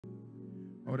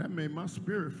Oh, that made my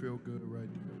spirit feel good right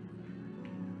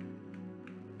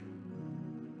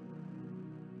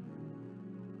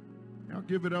there. Y'all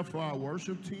give it up for our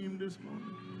worship team this morning.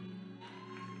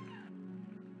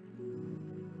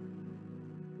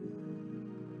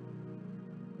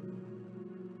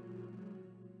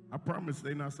 I promise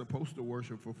they're not supposed to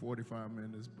worship for 45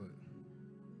 minutes, but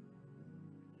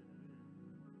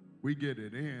we get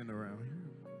it in around here.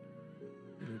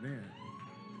 Get it in.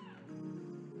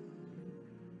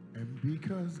 And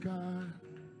because God,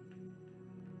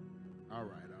 all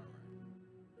right.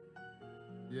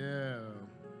 Yeah.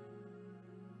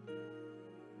 I'm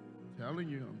telling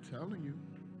you.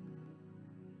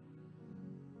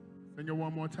 Sing it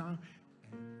one more time.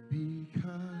 And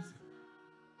because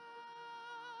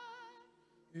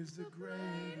is the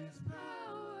greatest power,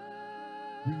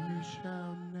 we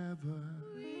shall never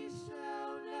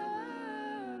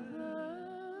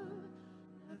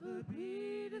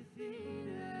be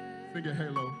defeated. Sing it,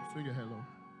 Halo. Sing it, Halo.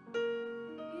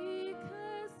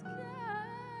 Because God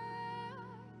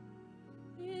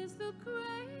is the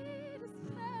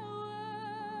greatest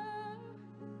power,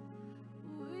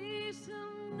 we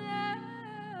shall never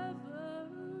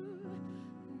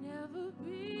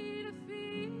be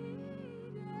defeated.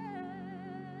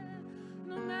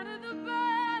 No matter the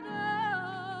battle,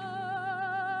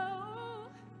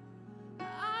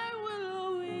 I will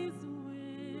always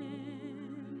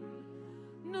win.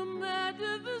 No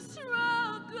matter the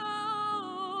struggle,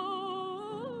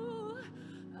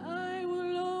 I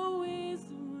will always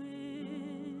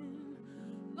win.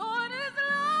 Lord, as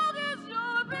long as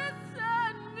you're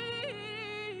beside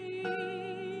me,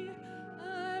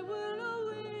 I will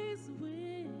always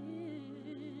win.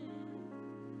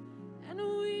 And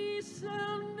we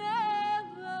shall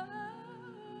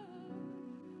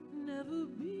never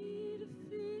be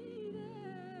defeated.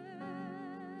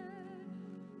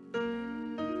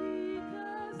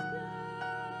 Because God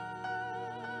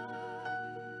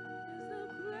is the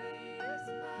greatest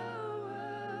power,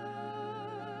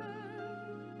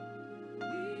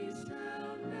 we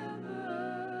shall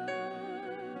never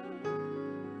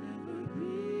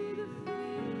be defeated.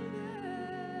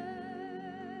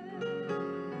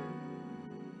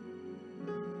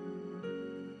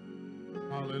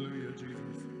 Hallelujah,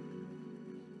 Jesus.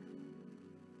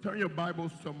 Turn your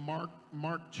Bibles to Mark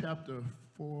chapter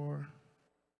 4.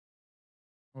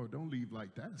 Oh, don't leave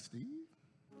like that, Steve.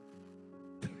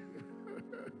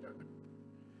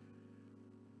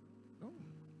 No,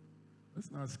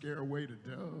 let's not scare away the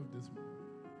dove this morning.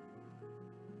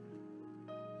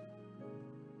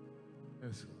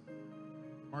 Yes,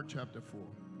 Mark chapter 4.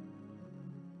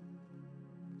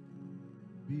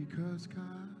 Because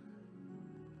God,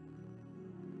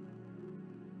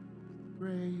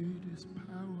 greatest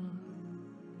power,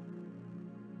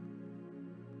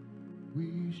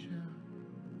 we shall.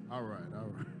 All right. I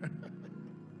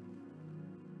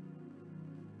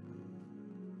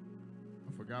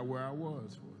forgot where I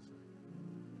was for a second.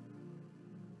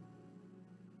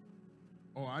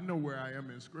 Oh, I know where I am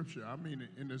in Scripture. I mean,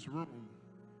 in this room.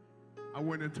 I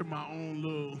went into my own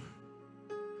little.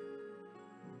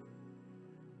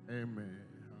 Amen.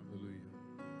 Hallelujah.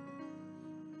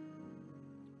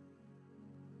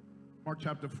 Mark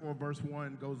chapter 4, verse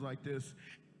 1 goes like this.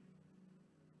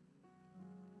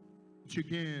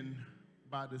 Again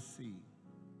by the sea,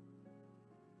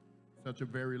 such a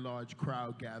very large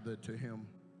crowd gathered to him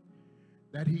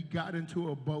that he got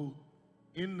into a boat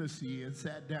in the sea and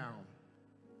sat down.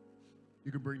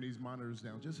 You can bring these monitors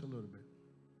down just a little bit.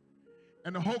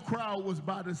 And the whole crowd was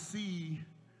by the sea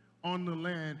on the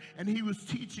land, and he was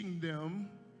teaching them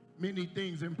many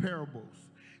things in parables.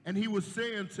 And he was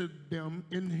saying to them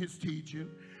in his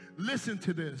teaching, listen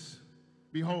to this.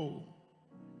 Behold,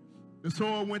 the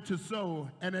sower went to sow,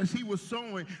 and as he was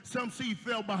sowing, some seed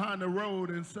fell behind the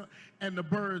road, and the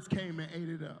birds came and ate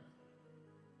it up.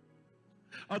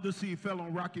 Other seed fell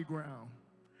on rocky ground,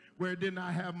 where it did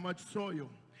not have much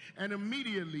soil, and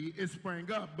immediately it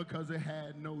sprang up because it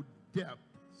had no depth.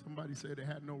 Somebody said it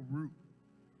had no root.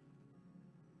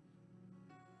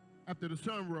 After the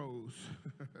sun rose,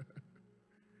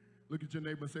 look at your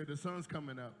neighbor and say, the sun's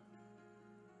coming up.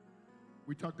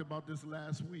 We talked about this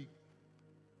last week.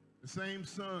 The same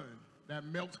sun that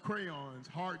melts crayons,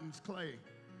 hardens clay.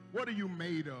 What are you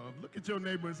made of? Look at your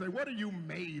neighbor and say, what are you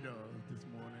made of this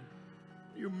morning?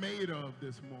 What are you made of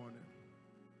this morning?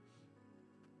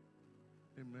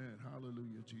 Amen.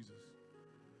 Hallelujah, Jesus.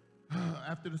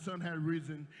 After the sun had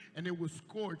risen and it was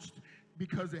scorched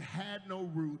because it had no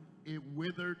root, it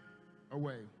withered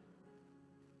away.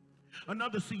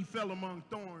 Another seed fell among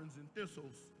thorns and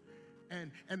thistles,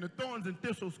 and the thorns and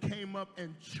thistles came up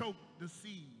and choked the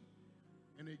seed,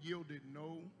 and it yielded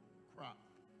no crop.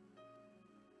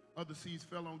 Other seeds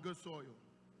fell on good soil.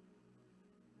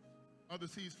 Other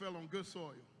seeds fell on good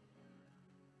soil.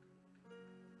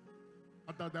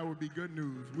 I thought that would be good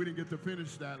news. We didn't get to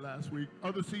finish that last week.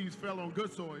 Other seeds fell on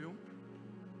good soil.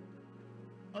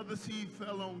 Other seed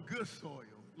fell on good soil.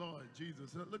 Lord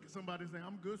Jesus, look at somebody saying,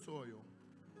 I'm good soil.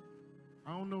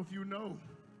 I don't know if you know.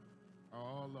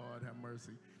 Oh, Lord, have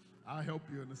mercy. I'll help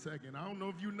you in a second. I don't know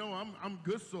if you know, I'm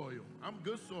good soil. I'm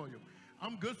good soil.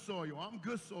 I'm good soil. I'm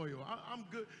good soil. I'm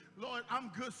good. Lord,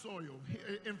 I'm good soil.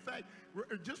 In fact,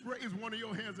 just raise one of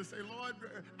your hands and say, Lord,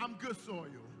 I'm good soil.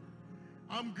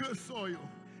 I'm good soil.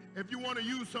 If you want to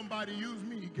use somebody, use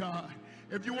me, God.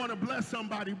 If you want to bless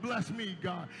somebody, bless me,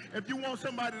 God. If you want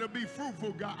somebody to be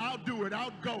fruitful, God, I'll do it.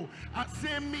 I'll go.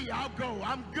 Send me. I'll go.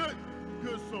 I'm good.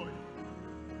 Good soil.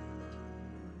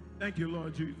 Thank you,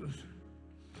 Lord Jesus.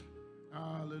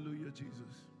 Hallelujah,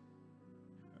 Jesus.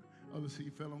 Other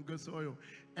seed fell on good soil.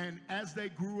 And as they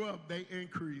grew up, they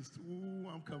increased. Ooh,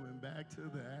 I'm coming back to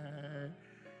that.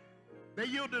 They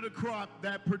yielded a crop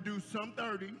that produced some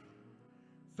 30,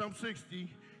 some 60,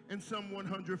 and some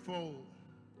 100-fold.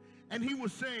 And he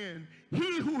was saying,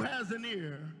 he who has an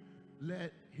ear,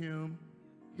 let him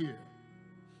hear.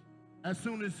 As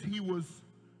soon as he was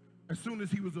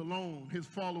alone, his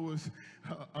followers,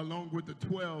 along with the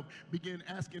 12, began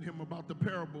asking him about the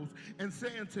parables and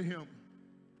saying to him,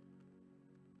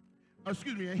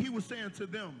 and he was saying to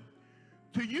them,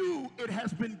 to you it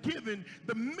has been given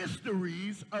the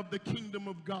mysteries of the kingdom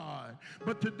of God.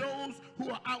 But to those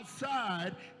who are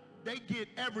outside, they get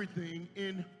everything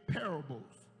in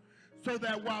parables, so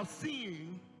that while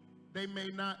seeing, they may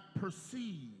not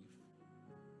perceive.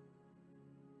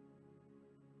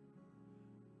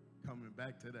 Coming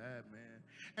back to that, man.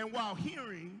 And while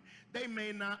hearing, they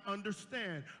may not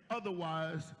understand.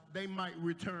 Otherwise, they might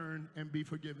return and be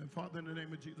forgiven. Father, in the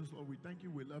name of Jesus, Lord, we thank you.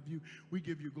 We love you. We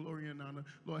give you glory and honor.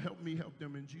 Lord, help me, help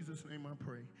them. In Jesus' name I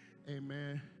pray.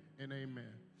 Amen and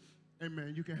amen.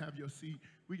 Amen. You can have your seat.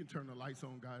 We can turn the lights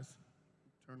on, guys.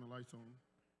 Turn the lights on.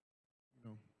 You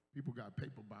know, people got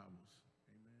paper Bibles.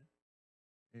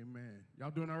 Amen. Amen.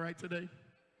 Y'all doing all right today?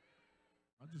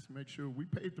 I'll just make sure we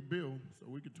paid the bill so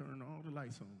we can turn all the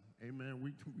lights on. Amen.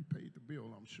 We paid the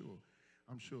bill, I'm sure.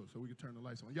 So we can turn the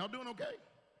lights on. Y'all doing okay?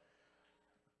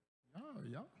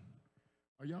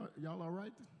 Y'all all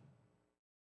right?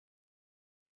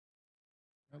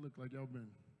 Y'all look like y'all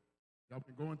been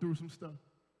going through some stuff.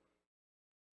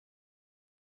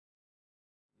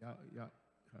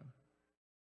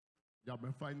 Y'all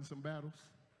been fighting some battles.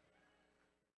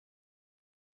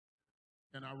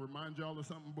 Can I remind y'all of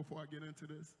something before I get into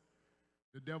this?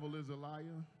 The devil is a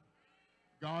liar.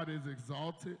 God is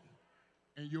exalted,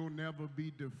 and you'll never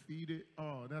be defeated.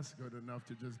 Oh, that's good enough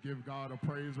to just give God a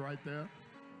praise right there.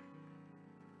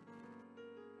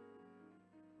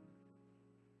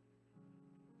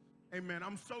 Amen.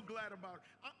 I'm so glad about it.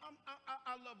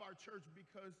 I love our church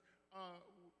because,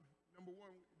 number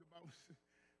one, the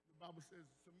Bible says,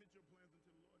 submit your plans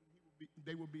unto the Lord, and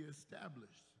they will be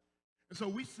established. And so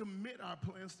we submit our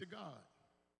plans to God.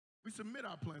 We submit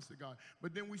our plans to God.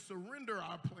 But then we surrender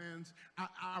our plans,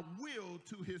 our will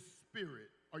to his spirit.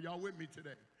 Are y'all with me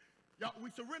today? Y'all, we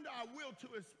surrender our will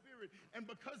to his spirit. And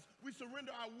because we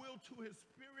surrender our will to his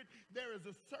spirit, there is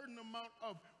a certain amount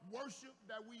of worship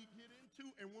that we get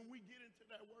into. And when we get into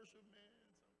that worship, man,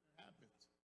 something happens.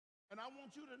 And I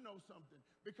want you to know something.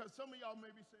 Because some of y'all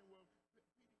may be saying, well,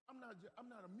 I'm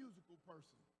not a musical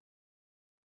person.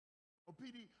 Or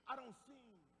PD, I don't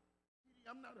sing. PD,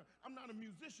 I'm not a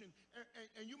musician.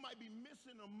 And you might be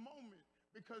missing a moment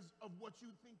because of what you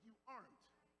think you aren't.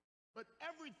 But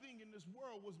everything in this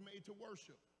world was made to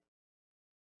worship.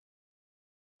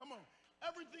 Come on.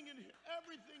 Everything in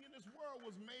this world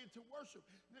was made to worship.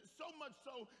 So much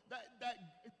so that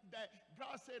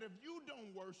God said, if you don't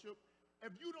worship,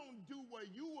 if you don't do what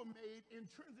you were made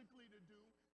intrinsically to do,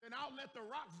 then I'll let the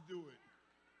rocks do it.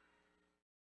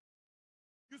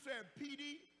 You said,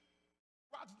 PD,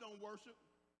 rocks don't worship.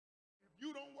 If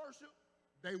you don't worship,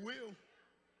 they will.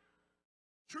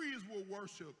 Trees will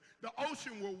worship. The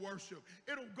ocean will worship.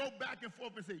 It'll go back and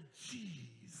forth and say,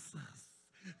 Jesus,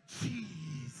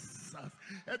 Jesus.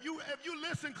 If you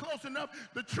listen close enough,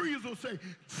 the trees will say,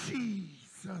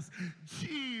 Jesus,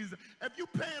 Jesus. If you're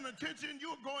paying attention,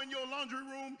 you'll go in your laundry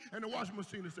room and the washing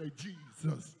machine will say,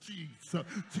 Jesus, Jesus,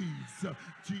 Jesus,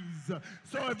 Jesus.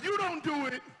 So if you don't do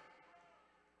it,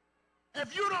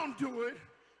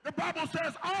 the Bible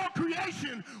says all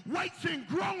creation waits in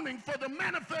groaning for the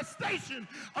manifestation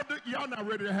of the... Y'all not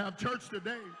ready to have church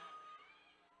today.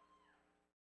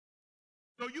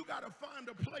 So you got to find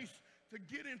a place to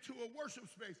get into a worship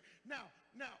space. Now,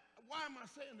 why am I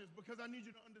saying this? Because I need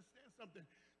you to understand something.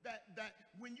 That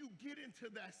when you get into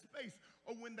that space,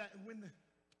 or when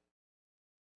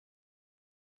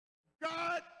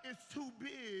God is too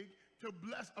big to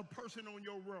bless a person on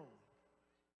your road.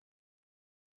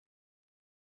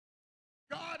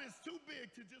 God is too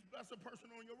big to just bless a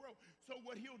person on your road. So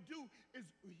what he'll do is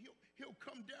he'll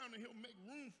come down and he'll make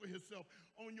room for himself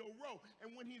on your road.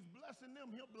 And when he's blessing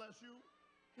them, he'll bless you.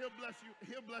 He'll bless you.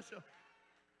 He'll bless you.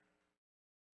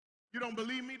 You don't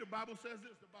believe me? The Bible says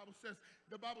this. The Bible says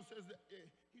that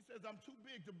he says, I'm too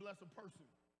big to bless a person.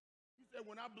 He said,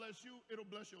 when I bless you, it'll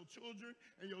bless your children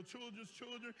and your children's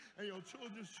children and your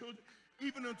children's children,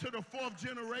 even into the fourth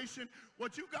generation.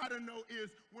 What you got to know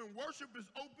is when worship is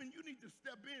open, you need to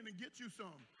step in and get you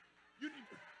some.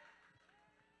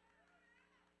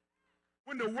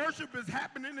 When the worship is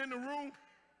happening in the room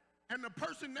and the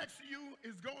person next to you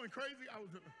is going crazy, I'm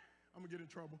going to get in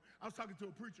trouble. I was talking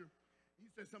to a preacher. He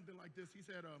said something like this. He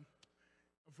said,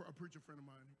 for a preacher friend of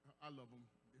mine, I love him,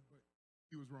 but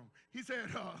he was wrong. He said,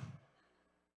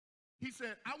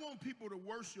 I want people to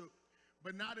worship,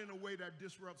 but not in a way that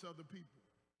disrupts other people.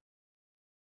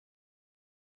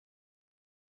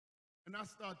 And I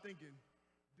start thinking,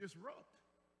 disrupt.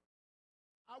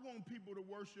 I want people to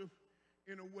worship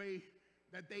in a way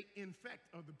that they infect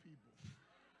other people.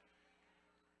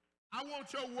 I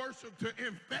want your worship to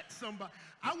infect somebody.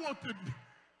 I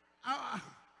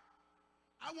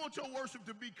want your worship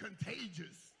to be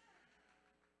contagious.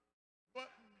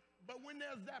 But when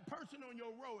there's that person on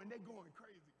your row and they're going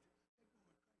crazy,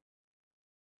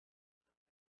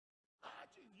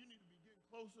 Jesus, you need to be getting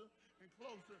closer and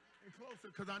closer and closer,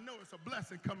 because I know it's a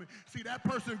blessing coming. See, that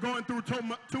person going through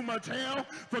too much hell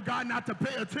for God not to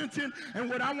pay attention. And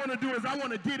what I want to do is I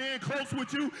want to get in close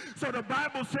with you. So the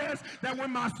Bible says that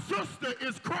when my sister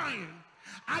is crying,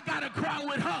 I got to cry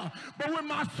with her. But when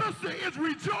my sister is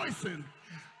rejoicing,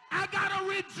 I got to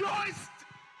rejoice.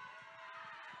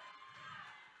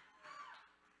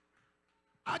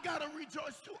 I got to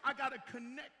rejoice too. I got to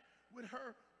connect with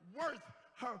her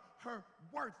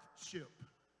worthship.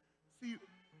 See,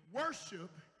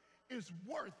 worship is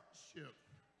worthship.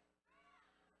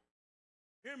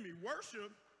 Hear me?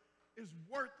 Worship is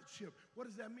worthship. What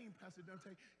does that mean, Pastor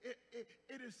Donte?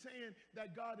 It is saying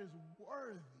that God is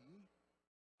worthy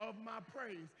of my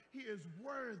praise. He is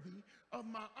worthy of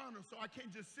my honor. So I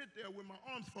can't just sit there with my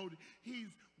arms folded. He's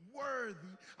worthy.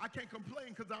 I can't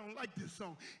complain because I don't like this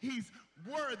song. He's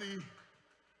worthy.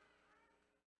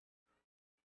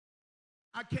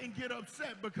 I can't get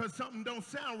upset because something don't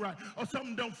sound right or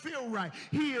something don't feel right.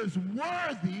 He is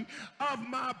worthy of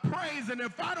my praise. And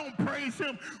if I don't praise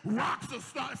him, rocks will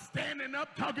start standing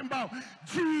up talking about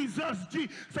Jesus.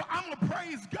 So I'm going to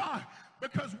praise God,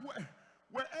 because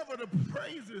wherever the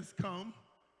praises come,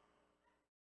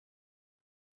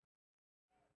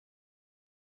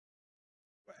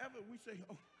 wherever we say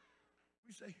when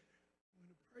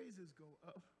the praises go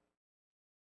up,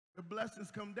 the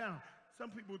blessings come down.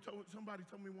 Somebody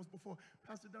told me once before,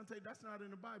 Pastor Donte, that's not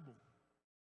in the Bible.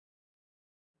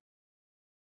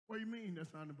 What do you mean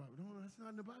that's not in the Bible? No, that's not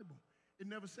in the Bible. It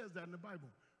never says that in the Bible.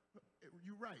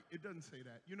 You're right, it doesn't say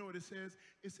that. You know what it says?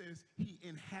 It says he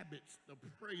inhabits the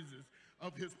praises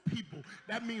of his people.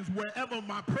 That means wherever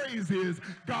my praise is,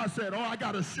 God said, I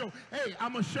got to show. Hey,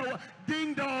 I'm going to show up.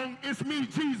 Ding dong, it's me,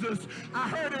 Jesus. I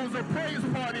heard it was a praise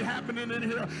party happening in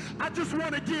here. I just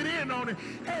want to get in on it.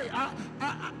 Hey, I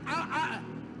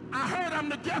heard I'm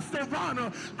the guest of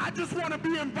honor. I just want to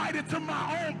be invited to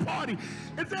my own party.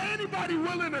 Is there anybody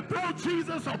willing to throw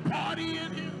Jesus a party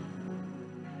in here?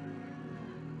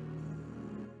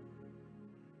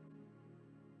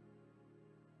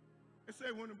 Say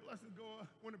when the blessings go up,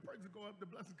 when the praises go up, the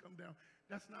blessings come down.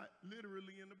 That's not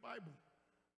literally in the Bible.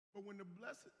 But when the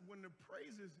praises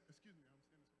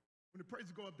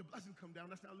go up, the blessings come down.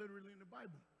 That's not literally in the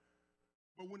Bible.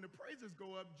 But when the praises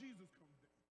go up, Jesus comes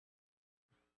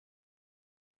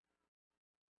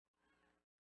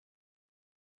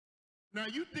down. Now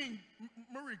you think,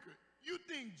 Marika, you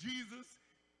think Jesus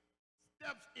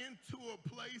steps into a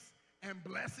place and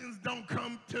blessings don't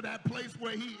come to that place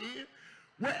where he is?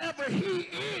 Wherever he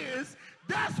is,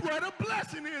 that's where the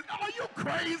blessing is. Are you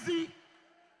crazy?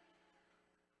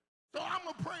 So I'm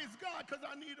going to praise God because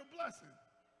I need a blessing.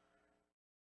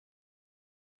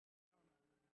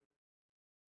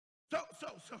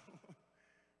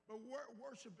 But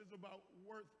worship is about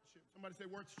worship. Somebody say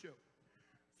worship.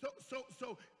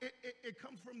 So it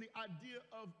comes from the idea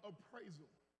of appraisal.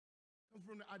 It comes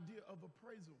from the idea of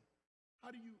appraisal.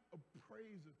 How do you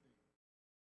appraise a thing?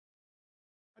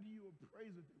 How do you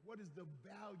appraise a thing? What is the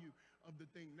value of the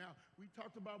thing? Now, we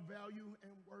talked about value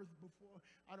and worth before.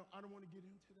 I don't want to get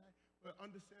into that, but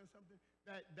understand something,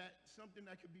 that something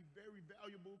that could be very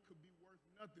valuable could be worth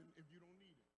nothing if you don't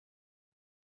need it.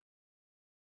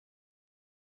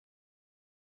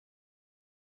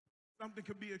 Something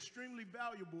could be extremely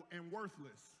valuable and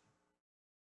worthless.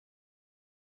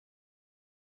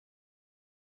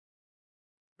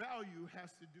 Value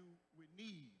has to do with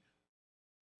need.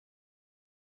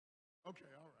 Okay,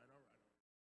 all right.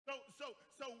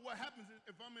 So what happens is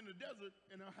if I'm in the desert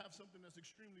and I have something that's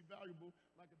extremely valuable,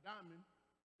 like a diamond,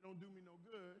 it don't do me no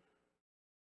good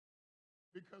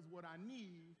because what I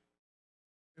need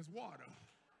is water.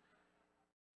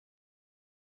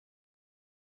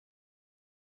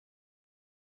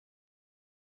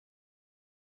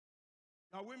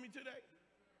 Y'all with me today?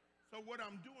 So what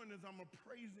I'm doing is I'm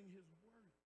appraising his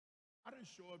worth. I didn't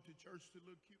show up to church to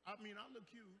look cute. I mean, I look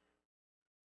cute.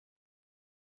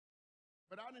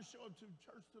 But I didn't show up to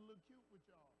church to look cute with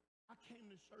y'all. I came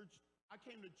to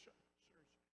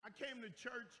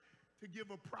church to give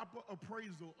a proper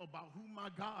appraisal about who my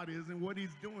God is and what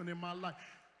he's doing in my life.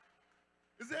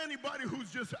 Is there anybody who's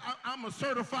just, I'm a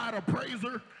certified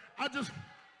appraiser?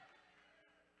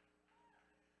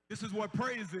 This is what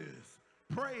praise is.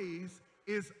 Praise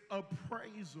is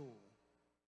appraisal.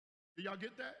 Do y'all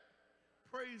get that?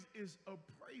 Praise is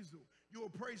appraisal. You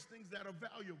appraise things that are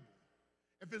valuable.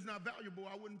 If it's not valuable,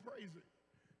 I wouldn't praise it.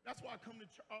 That's why I come to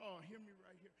church. Oh, hear me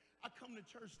right here. I come to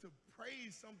church to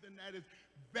praise something that is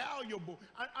valuable.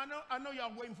 I know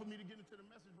y'all waiting for me to get into the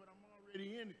message, but I'm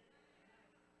already in it.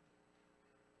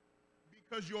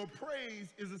 Because your praise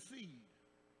is a seed.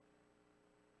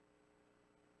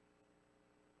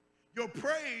 Your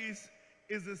praise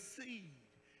is a seed.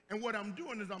 And what I'm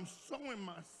doing is I'm sowing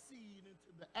my seed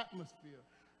into the atmosphere.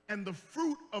 And the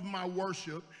fruit of my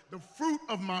worship, the fruit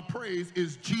of my praise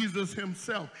is Jesus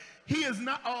himself. He is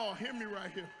not, oh, hear me right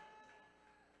here.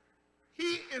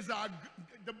 He is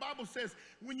the Bible says,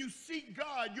 when you seek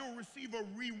God, you'll receive a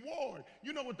reward.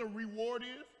 You know what the reward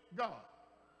is? God.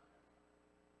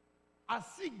 I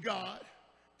seek God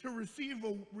to receive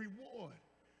a reward.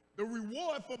 The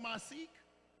reward for my seek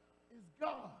is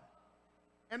God.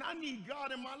 And I need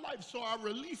God in my life, so I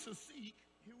release a seek.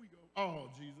 Here we go. Oh,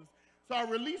 Jesus. So I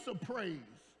release a praise.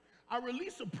 I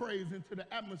release a praise into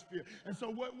the atmosphere. And so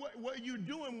what you're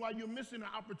doing while you're missing the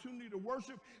opportunity to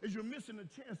worship is you're missing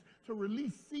a chance to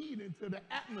release seed into the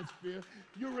atmosphere.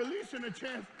 You're releasing a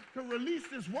chance to release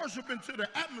this worship into the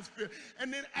atmosphere.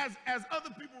 And then as other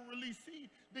people release seed,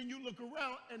 then you look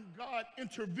around and God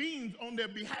intervenes on their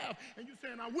behalf. And you're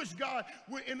saying, I wish God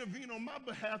would intervene on my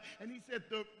behalf. And he said,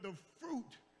 the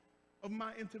fruit of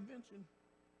my intervention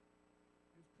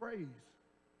is praise.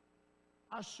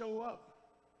 I show up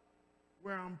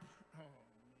where I'm, oh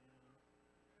man.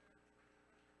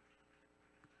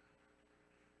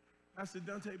 Pastor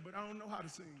Donte, but I don't know how to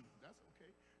sing. That's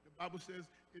okay. The Bible says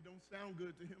it don't sound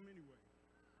good to him anyway.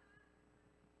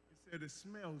 It said it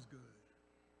smells good.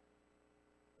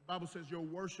 The Bible says your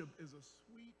worship is a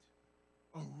sweet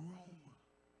aroma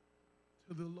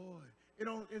to the Lord.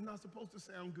 It's not supposed to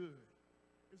sound good.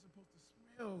 It's supposed to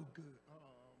smell good.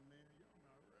 Oh man, y'all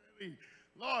not ready.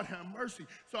 Lord have mercy.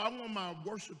 So I want my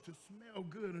worship to smell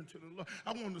good unto the Lord.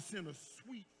 I want to send a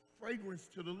sweet fragrance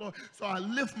to the Lord. So I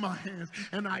lift my hands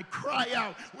and I cry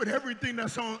out with everything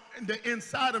that's on the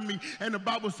inside of me. And the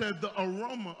Bible says the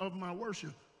aroma of my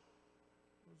worship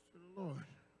goes to the Lord.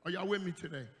 Are y'all with me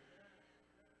today?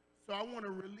 So I want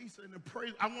to release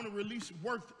praise. I want to release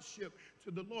worship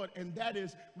to the Lord, and that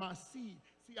is my seed.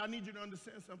 See, I need you to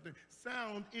understand something.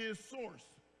 Sound is source.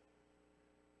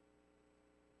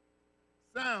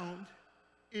 Sound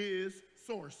is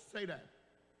source. Say that.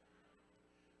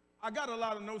 I got a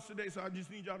lot of notes today, so I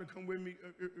just need y'all to come with me.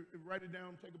 Write it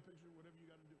down, take a picture, whatever you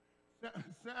got to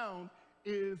do. Sound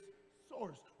is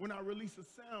source. When I release a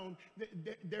sound,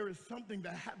 there is something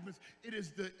that happens. It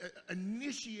is the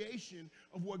initiation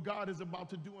of what God is about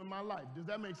to do in my life. Does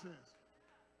that make sense?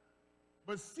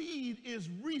 But seed is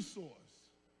resource.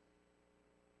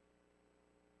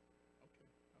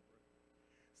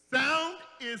 Sound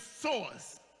is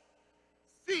source.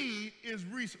 Seed is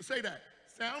resource. Say that.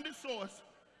 Sound is source.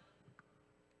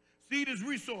 Seed is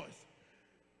resource.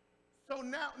 So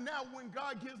now when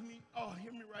God gives me, oh,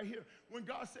 hear me right here. When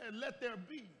God said, let there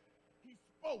be, he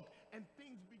spoke and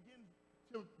things begin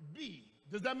to be.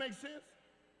 Does that make sense?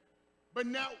 But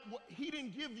now he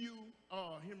didn't give you,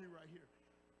 oh, hear me right here.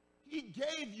 He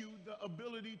gave you the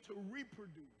ability to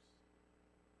reproduce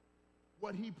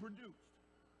what he produced.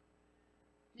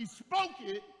 He spoke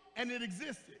it and it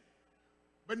existed.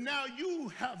 But now you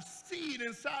have seed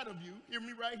inside of you, hear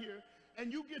me right here,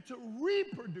 and you get to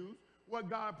reproduce what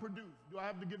God produced. Do I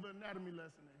have to give an anatomy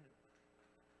lesson in here?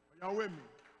 Are y'all with me?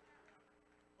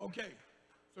 Okay,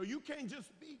 so you can't just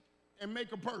speak and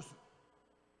make a person.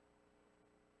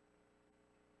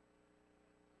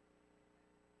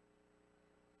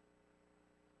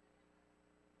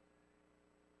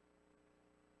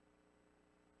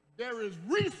 There is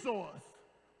resource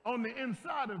on the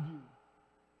inside of you.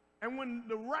 And when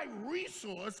the right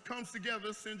resource comes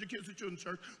together, send your kids to children's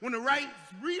church, when the right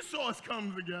resource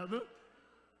comes together,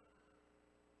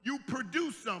 you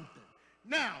produce something.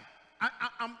 Now,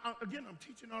 I'm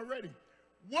teaching already.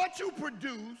 What you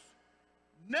produce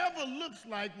never looks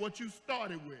like what you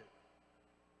started with.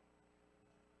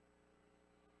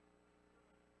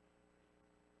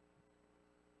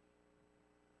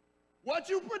 What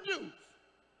you produce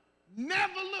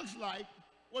never looks like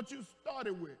what you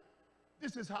started with.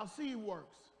 This is how seed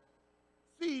works.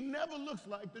 Seed never looks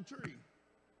like the tree.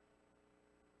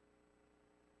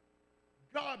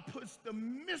 God puts the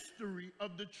mystery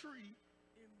of the tree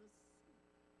in the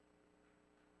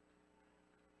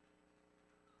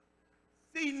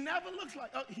seed. Seed never looks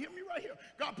like, hear me right here.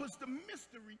 God puts the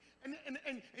mystery, and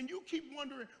you keep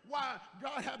wondering why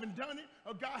God haven't done it,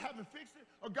 or God haven't fixed it,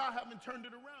 or God haven't turned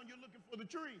it around. You're looking for the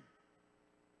tree.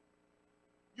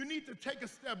 You need to take a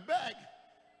step back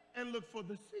and look for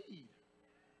the seed.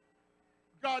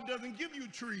 God doesn't give you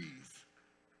trees.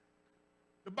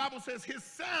 The Bible says his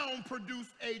sound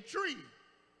produced a tree.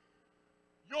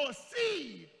 Your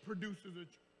seed produces a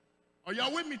tree. Are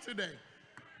y'all with me today?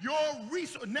 Your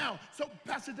resource. Now, so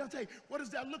Pastor Donte, what does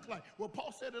that look like? Well,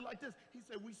 Paul said it like this. He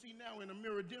said, we see now in a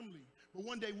mirror dimly, but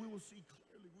one day we will see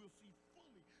clearly, we'll see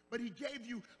fully. But he gave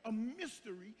you a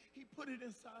mystery. He put it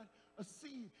inside a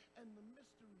seed, and the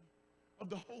mystery of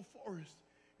the whole forest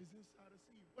is inside a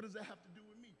seed. What does that have to do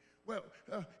with me? Well,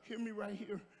 hear me right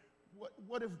here.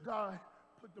 What if God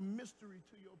put the mystery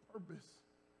to your purpose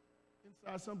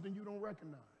inside something you don't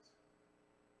recognize?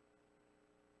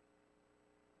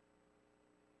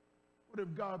 What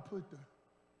if God put the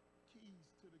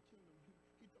keys to the kingdom?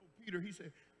 He told Peter, he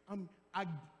said, I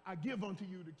give unto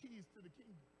you the keys to the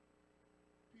kingdom.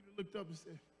 Peter looked up and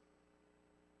said,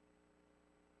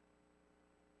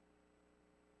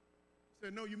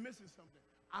 no, you're missing something.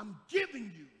 I'm giving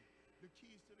you the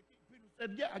keys to the kingdom. Peter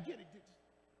said, yeah, I get it.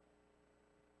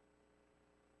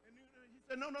 And he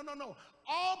said, no.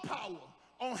 All power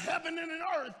on heaven and in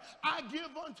earth, I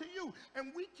give unto you.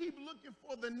 And we keep looking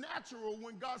for the natural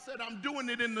when God said, I'm doing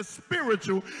it in the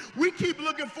spiritual. We keep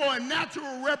looking for a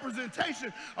natural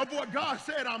representation of what God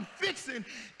said I'm fixing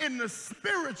in the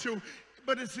spiritual,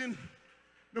 but it's in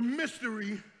the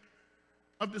mystery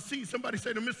of the seed. Somebody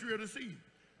say the mystery of the seed.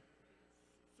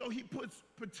 So he puts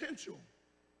potential.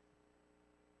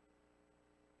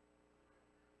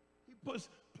 He puts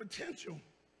potential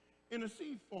in a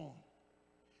seed form.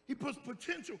 He puts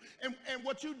potential. And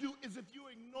what you do is if you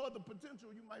ignore the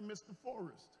potential, you might miss the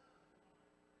forest.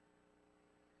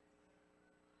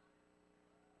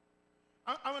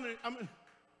 I'm gonna use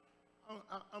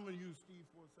Steve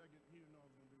for a second. He didn't know I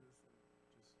was gonna do this. So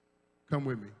just come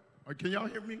with me. Can y'all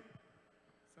hear me?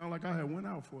 Sound like I had went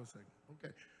out for a second.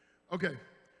 Okay.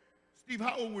 Steve,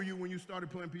 how old were you when you started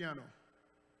playing piano?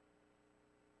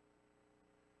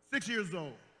 6 years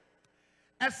old.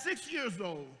 At 6 years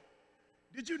old,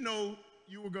 did you know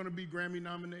you were going to be Grammy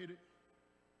nominated?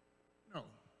 No.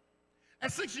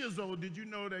 At 6 years old, did you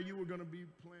know that you were going to be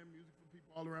playing music for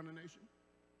people all around the nation?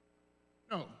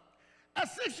 No. At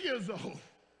 6 years old,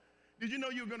 did you know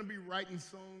you were going to be writing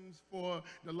songs for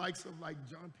the likes of like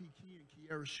John P. Key and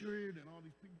Kiara Sheard and all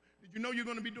these people? Did you know you're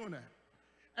going to be doing that?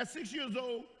 At 6 years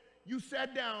old, you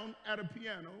sat down at a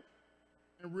piano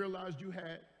and realized you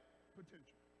had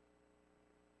potential.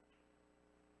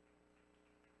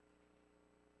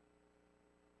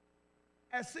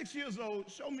 At 6 years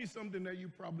old, show me something that you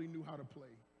probably knew how to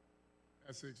play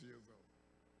at 6 years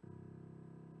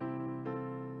old.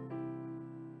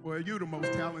 Well, you're the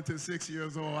most talented 6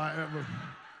 years old I ever.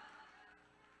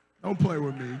 Don't play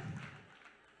with me.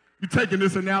 You're taking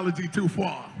this analogy too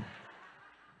far.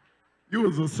 You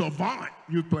was a savant.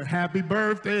 You play happy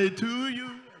birthday to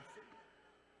you.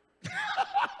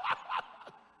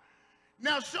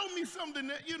 Now show me something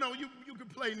that you can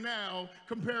play now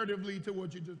comparatively to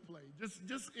what you just played.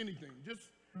 Just anything. Just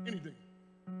anything.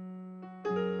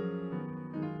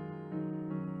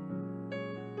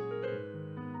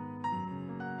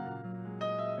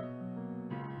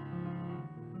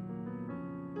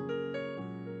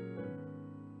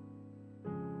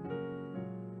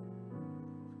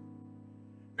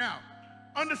 Now,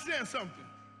 understand something.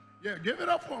 Yeah, give it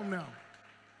up for him now.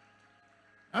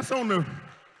 That's on the,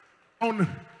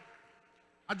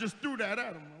 I just threw that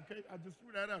at him, okay? I just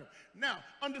threw that at him. Now,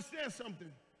 understand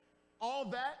something. All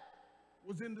that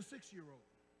was in the 6-year-old.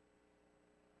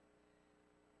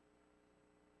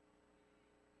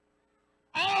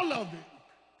 All of it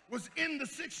was in the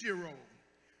 6-year-old.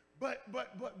 But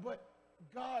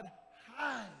God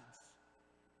hides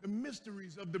the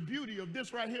mysteries of the beauty of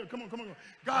this right here. Come on.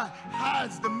 God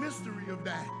hides the mystery of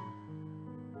that.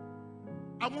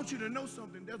 I want you to know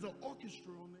something. There's an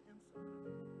orchestra on the inside.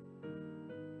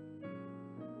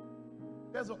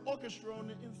 There's an orchestra on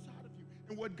the inside of you.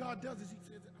 And what God does is he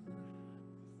says, I'm going to hide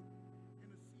this in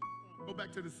a seed form. Go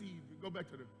back to the seed. Go back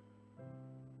to the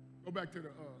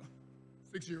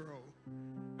 6-year-old.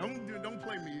 Don't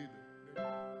play me either.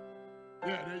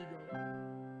 Yeah, there you go.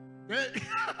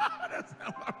 That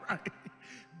sounds all right.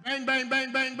 Bang, bang,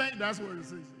 bang, bang, bang. That's where the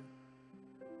 6 is.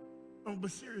 Oh,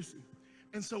 but seriously.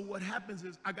 And so what happens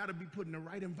is I got to be put in the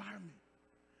right environment.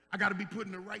 I got to be put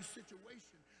in the right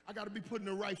situation. I got to be put in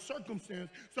the right circumstance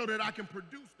so that I can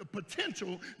produce the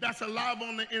potential that's alive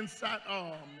on the inside. Oh,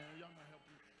 man, y'all not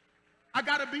helping me. I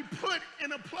got to be put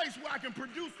in a place where I can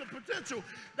produce the potential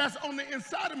that's on the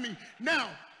inside of me. Now,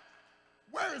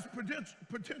 where is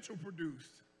potential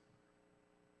produced?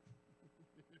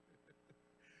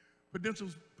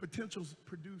 Potential's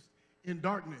produced in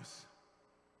darkness.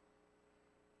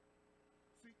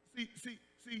 See,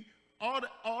 all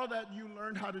that you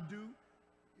learned how to do,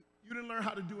 you didn't learn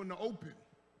how to do in the open.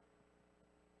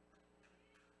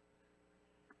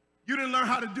 You didn't learn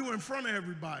how to do in front of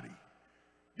everybody.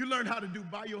 You learned how to do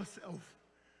by yourself,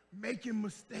 making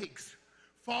mistakes,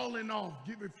 falling off,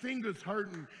 giving fingers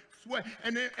hurting, sweat.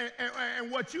 And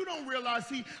what you don't realize,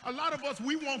 see, a lot of us,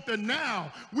 we want the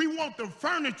now. We want the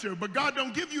furniture, but God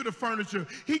don't give you the furniture.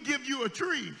 He give you a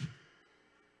tree.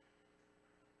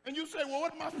 And you say, well,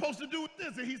 what am I supposed to do with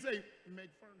this? And he say,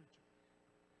 make furniture.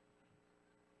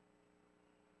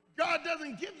 God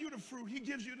doesn't give you the fruit. He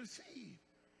gives you the seed.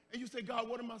 And you say, God,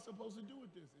 what am I supposed to do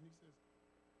with this? And he says,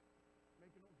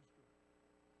 make an orchestra.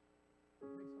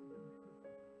 Make something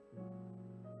beautiful.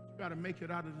 You got to make it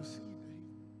out of the seed that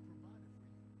he provided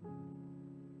for you.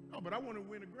 No, but I want to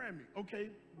win a Grammy.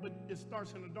 Okay, but it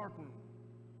starts in a dark room.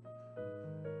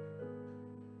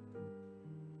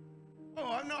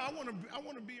 Oh, no, I want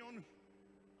to be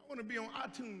on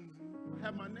iTunes and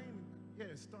have my name. Yeah,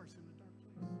 it starts in the dark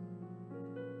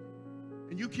place.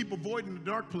 And you keep avoiding the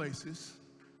dark places.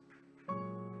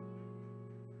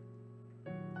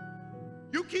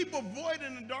 You keep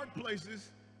avoiding the dark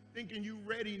places, thinking you're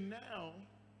ready now.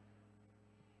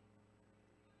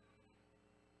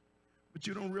 But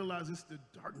you don't realize it's the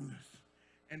darkness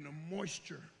and the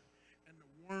moisture and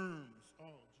the worms.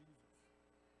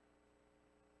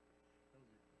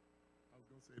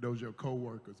 Those are your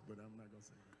co-workers, but I'm not going to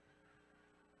say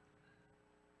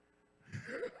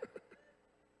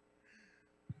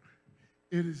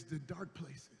that. It is the dark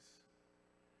places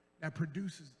that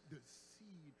produces the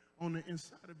seed on the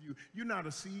inside of you. You're not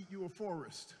a seed, you're a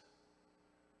forest.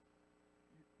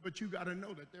 But you got to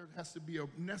know that there has to be a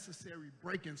necessary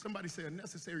breaking. Somebody say a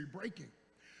necessary breaking.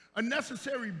 A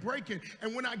necessary breaking.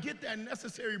 And when I get that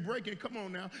necessary breaking, come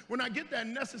on now, when I get that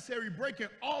necessary breaking,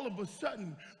 all of a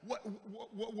sudden, what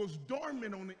was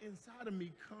dormant on the inside of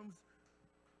me comes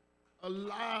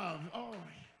alive. Oh,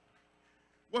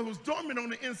 what was dormant on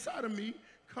the inside of me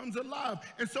comes alive.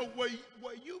 And so what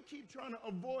you keep trying to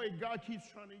avoid, God keeps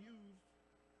trying to use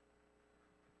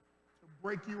to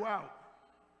break you out.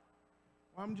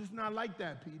 Well, I'm just not like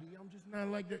that, Petey. I'm just not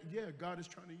like that. Yeah, God is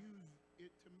trying to use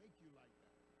it to make you like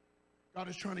that. God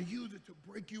is trying to use it to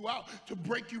break you out, to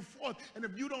break you forth. And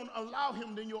if you don't allow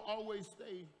him, then you'll always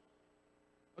stay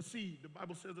a seed. The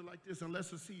Bible says it like this: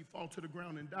 unless a seed fall to the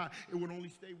ground and die, it would only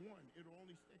stay one.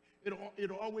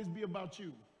 It'll always be about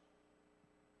you.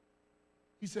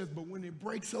 He says, but when it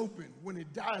breaks open, when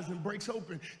it dies and breaks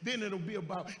open, then it'll be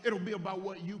about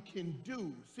what you can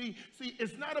do. See,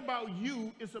 it's not about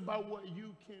you, it's about what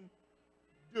you can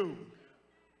do.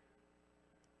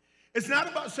 It's not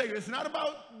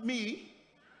about me,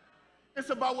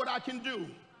 it's about what I can do.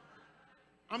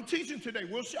 I'm teaching today.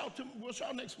 We'll shout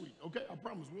next week, okay? I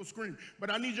promise, we'll scream.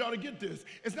 But I need y'all to get this.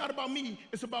 It's not about me,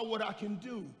 it's about what I can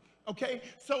do. Okay,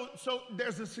 so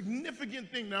there's a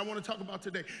significant thing that I want to talk about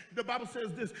today. The Bible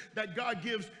says this, that God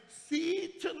gives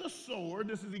seed to the sower.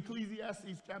 This is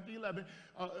Ecclesiastes chapter 11.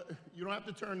 You don't have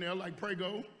to turn there, like pray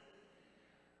go.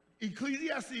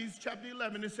 Ecclesiastes chapter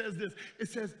 11, it says this.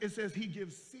 It says he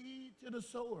gives seed to the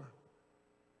sower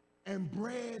and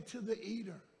bread to the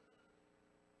eater.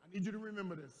 I need you to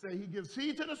remember this. Say he gives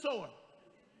seed to the sower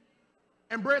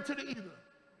and bread to the eater.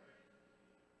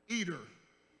 Eater.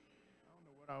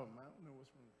 don't know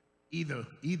what's wrong.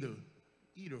 Either.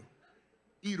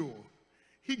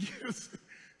 He gives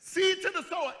seed to the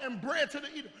sower and bread to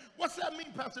the eater. What's that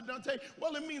mean, Pastor Donte?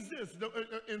 Well, it means this.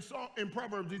 In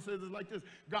Proverbs, he says it like this.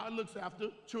 God looks after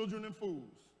children and fools.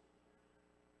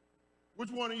 Which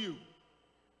one are you?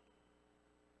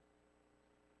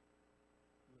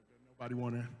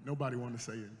 Nobody want to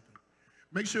say anything.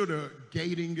 Make sure the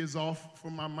gating is off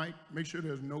for my mic. Make sure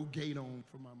there's no gate on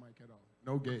for my mic at all.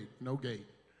 No gate.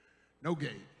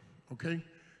 Okay?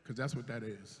 Because that's what that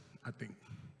is, I think.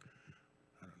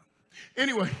 I don't know.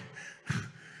 Anyway,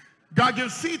 God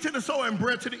gives seed to the sower and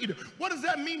bread to the eater. What does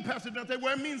that mean, Pastor Donte?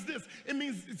 Well, it means this. It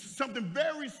means something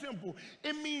very simple.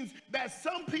 It means that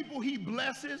some people he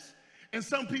blesses and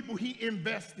some people he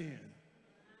invests in.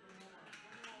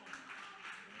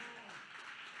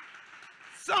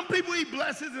 Some people he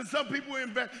blesses and some people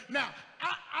invest. Now,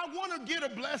 I want to get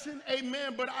a blessing,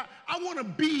 amen, but I want to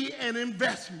be an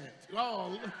investment.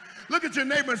 Oh, look at your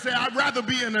neighbor and say, I'd rather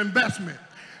be an investment.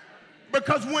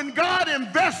 Because when God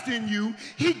invests in you,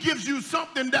 he gives you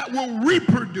something that will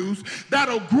reproduce,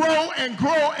 that'll grow and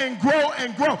grow and grow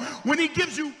and grow. When he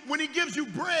gives you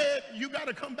bread, you got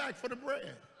to come back for the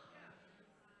bread.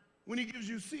 When he gives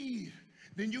you seed,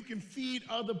 then you can feed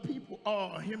other people.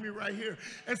 Oh, hear me right here.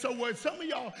 And so what some of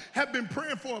y'all have been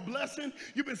praying for a blessing,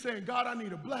 you've been saying, God, I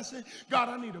need a blessing. God,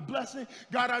 I need a blessing.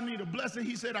 God, I need a blessing.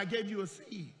 He said, I gave you a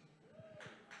seed.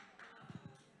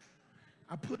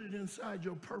 I put it inside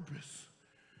your purpose.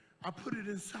 I put it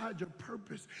inside your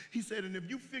purpose. He said, and if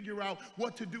you figure out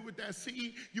what to do with that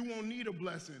seed, you won't need a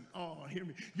blessing. Oh, hear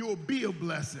me. You'll be a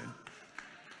blessing.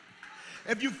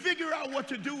 If you figure out what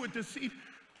to do with the seed,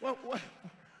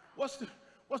 what's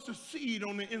the seed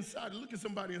on the inside? Look at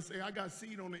somebody and say, I got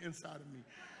seed on the inside of me.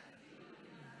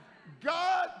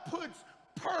 God puts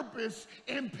purpose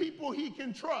in people he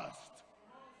can trust.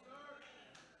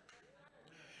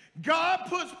 God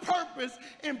puts purpose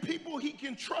in people he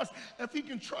can trust. If he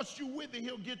can trust you with it,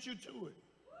 he'll get you to it.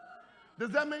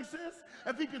 Does that make sense?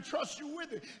 If he can trust you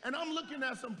with it. And I'm looking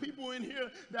at some people in here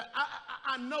that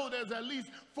I know there's at least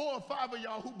 4 or 5 of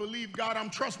y'all who believe, God, I'm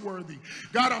trustworthy.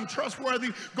 God, I'm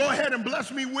trustworthy. Go ahead and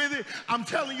bless me with it. I'm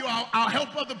telling you, I'll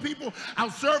help other people. I'll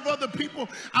serve other people.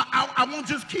 I won't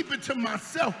just keep it to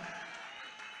myself.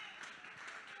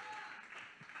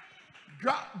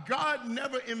 God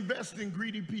never invests in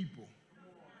greedy people.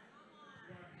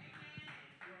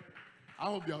 I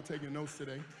hope y'all taking notes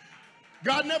today.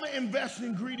 God never invests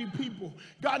in greedy people.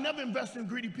 God never invests in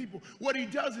greedy people. What he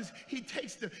does is he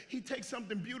takes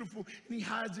something beautiful and he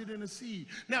hides it in a seed.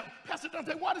 Now, Pastor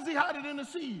Donte, why does he hide it in a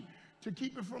seed? To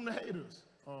keep it from the haters.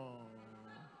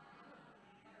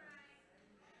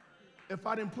 If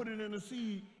I didn't put it in a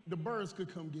seed, the birds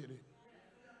could come get it.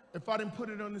 If I didn't put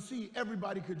it on the seed,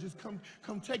 everybody could just come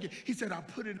take it. He said, I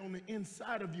put it on the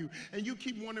inside of you. And you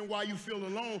keep wondering why you feel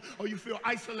alone or you feel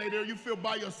isolated or you feel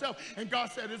by yourself. And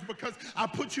God said, it's because I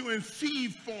put you in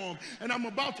seed form. And I'm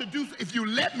about to do, if you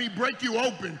let me break you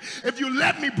open, if you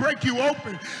let me break you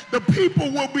open, the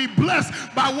people will be blessed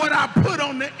by what I put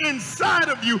on the inside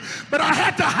of you. But I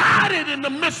had to hide it in the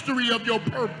mystery of your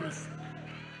purpose.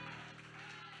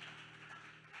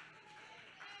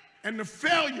 And the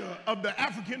failure of the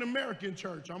African-American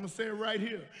church, I'm going to say it right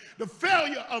here. The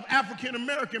failure of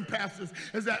African-American pastors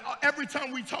is that every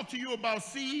time we talk to you about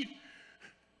seed,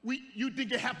 you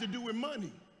think it has to do with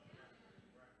money.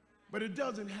 But it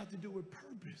doesn't have to do with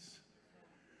purpose.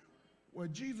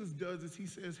 What Jesus does is he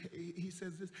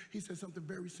says something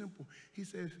very simple. He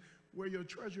says, where your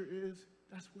treasure is,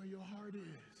 that's where your heart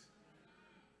is.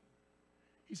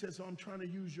 He says, so I'm trying to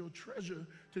use your treasure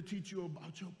to teach you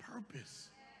about your purpose.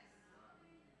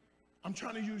 I'm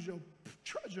trying to use your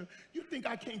treasure. You think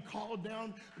I can't call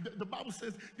down, the Bible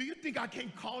says, do you think I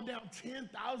can't call down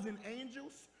 10,000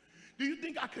 angels? Do you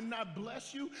think I cannot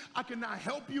bless you? I cannot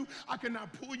help you? I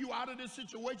cannot pull you out of this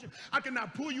situation? I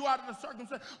cannot pull you out of the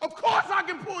circumstance? Of course I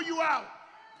can pull you out.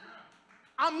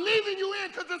 I'm leaving you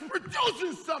in because it's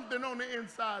producing something on the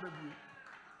inside of you.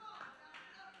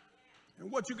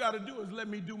 And what you got to do is let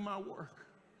me do my work.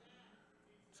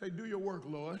 Say, do your work,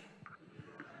 Lord.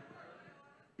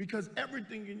 Because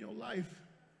everything in your life,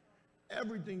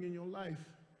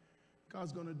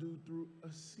 God's going to do through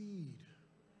a seed.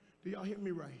 Do y'all hear me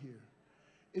right here?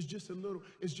 It's just a little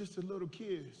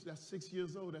kid that's 6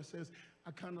 years old that says,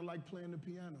 I kind of like playing the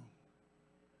piano.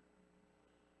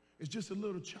 It's just a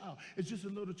little child. It's just a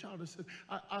little child that says,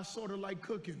 I sort of like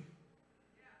cooking.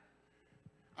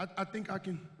 I think I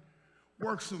can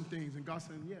work some things. And God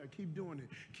said, yeah, keep doing it.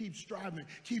 Keep striving.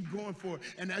 Keep going for it.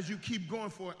 And as you keep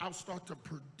going for it, I'll start to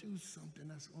produce something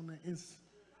that's on the inside.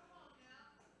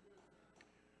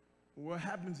 What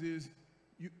happens is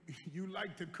you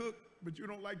like to cook, but you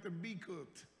don't like to be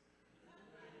cooked.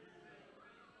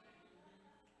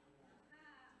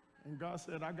 And God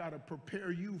said, I got to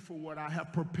prepare you for what I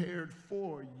have prepared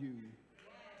for you.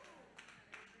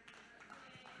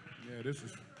 Yeah, this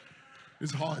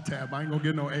is hard, Tab. I ain't going to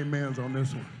get no amens on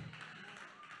this one.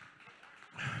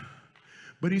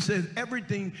 But he says,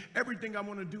 everything I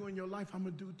want to do in your life, I'm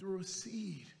going to do through a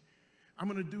seed. I'm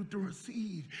going to do through a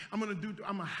seed. I'm going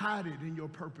to hide it in your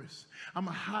purpose. I'm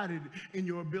going to hide it in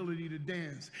your ability to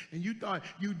dance. And you thought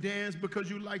you danced because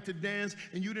you like to dance,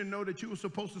 and you didn't know that you were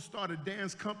supposed to start a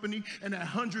dance company and that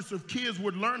hundreds of kids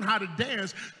would learn how to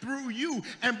dance through you.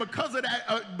 And because of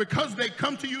that, because they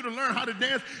come to you to learn how to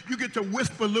dance, you get to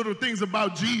whisper little things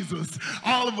about Jesus.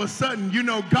 All of a sudden, you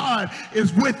know God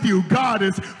is with you. God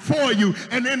is for you.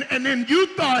 And then you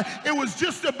thought it was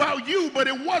just about you, but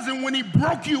it wasn't. When he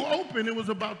broke you open, it was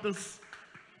about this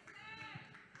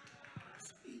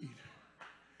seed.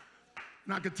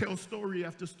 And I could tell story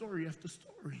after story after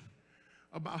story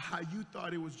about how you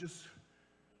thought it was just,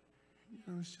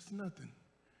 it's just nothing.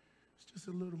 It's just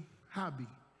a little hobby.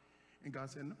 And God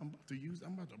said, no, I'm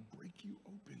about to break you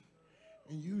open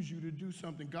and use you to do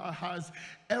something. God has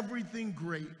everything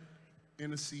great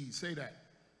in a seed. Say that.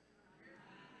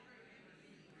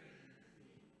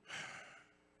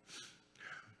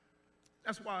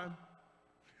 That's why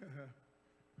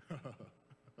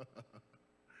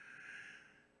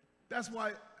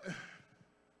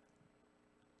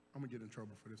I'm going to get in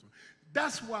trouble for this one.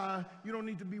 That's why you don't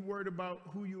need to be worried about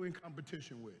who you're in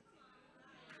competition with.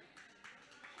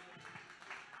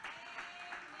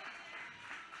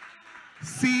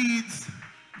 Seeds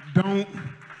don't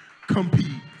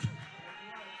compete.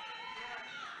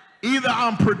 Either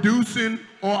I'm producing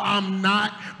or I'm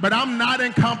not, but I'm not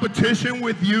in competition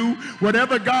with you.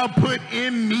 Whatever God put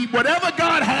in me, whatever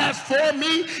God has for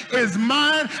me is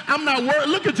mine. I'm not worried.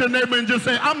 Look at your neighbor and just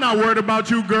say, I'm not worried about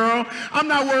you, girl. I'm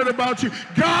not worried about you.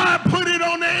 God put it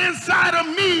on the inside of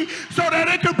me so that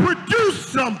it can produce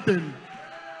something.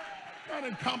 Not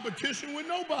in competition with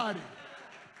nobody.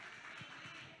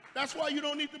 That's why you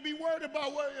don't need to be worried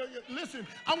about what. Listen,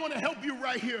 I want to help you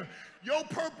right here. Your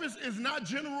purpose is not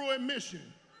general admission.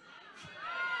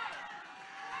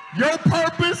 Your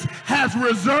purpose has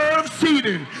reserved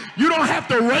seating. You don't have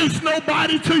to race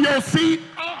nobody to your seat.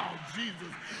 Oh, Jesus.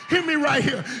 Hear me right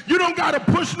here. You don't got to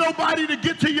push nobody to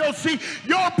get to your seat.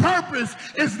 Your purpose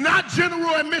is not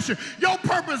general admission. Your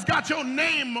purpose got your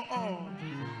name on.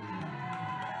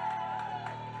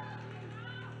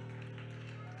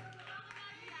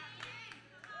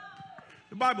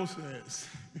 The Bible says,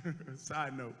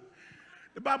 side note,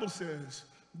 the Bible says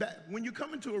that when you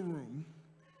come into a room,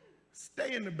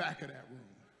 stay in the back of that room.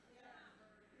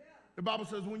 The Bible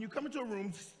says when you come into a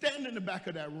room, stand in the back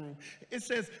of that room. It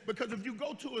says, because if you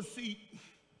go to a seat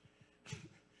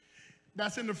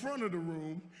that's in the front of the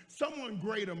room, someone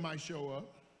greater might show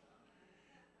up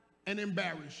and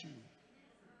embarrass you.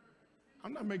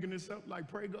 I'm not making this up like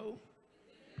Prego.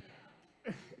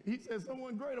 He said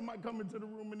someone greater might come into the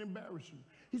room and embarrass you.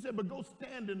 He said, but go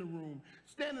stand in the room,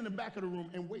 stand in the back of the room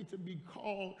and wait to be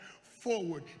called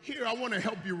forward. Here, I want to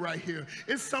help you right here.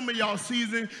 It's some of y'all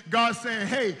season. God saying,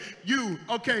 hey, you,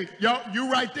 okay, y'all,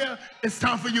 you right there. It's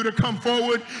time for you to come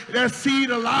forward. There's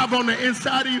seed alive on the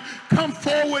inside of you. Come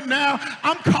forward now.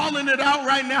 I'm calling it out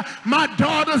right now. My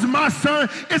daughters, my son,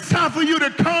 it's time for you to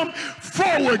come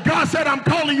forward. God said, I'm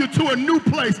calling you to a new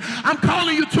place. I'm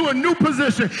calling you to a new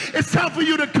position. It's time for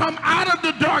you to come out of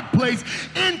the dark place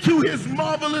into his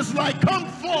marvelous light. Come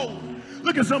forward.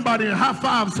 Look at somebody and high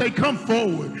five and say, come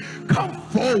forward. Come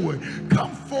forward.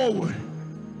 Come forward.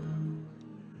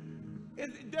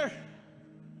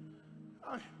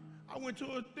 I went to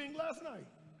a thing last night.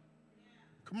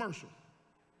 Commercial.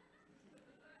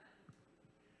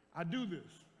 I do this.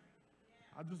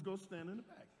 I just go stand in the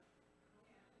back.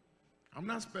 I'm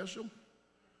not special.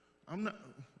 I'm not,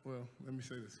 well, let me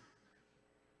say this.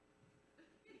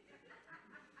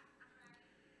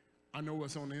 I know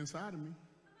what's on the inside of me.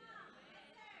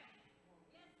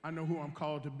 I know who I'm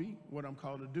called to be, what I'm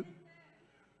called to do.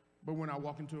 But when I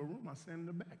walk into a room, I stand in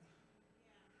the back.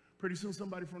 Pretty soon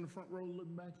somebody from the front row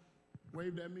looked back,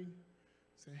 waved at me,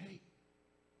 said, hey.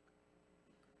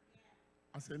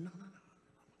 I said, no, I'm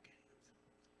okay.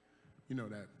 You know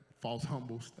that false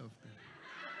humble stuff.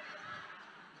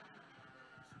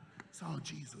 It's all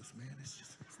Jesus, man.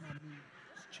 It's not me.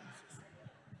 It's Jesus.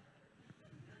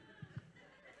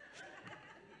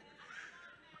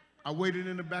 I waited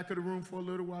in the back of the room for a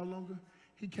little while longer.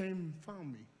 He came and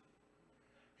found me.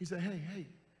 He said, hey,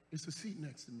 it's a seat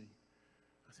next to me.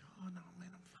 I said, oh, no, man,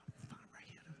 I'm fine right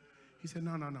here. He said,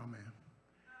 no, man.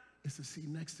 It's the seat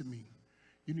next to me.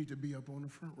 You need to be up on the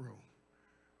front row.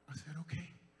 I said, okay,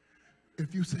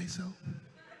 if you say so.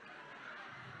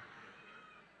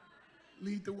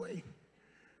 Lead the way.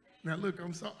 Now look,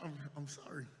 I'm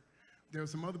sorry. There were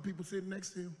some other people sitting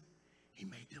next to him. He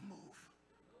made them move.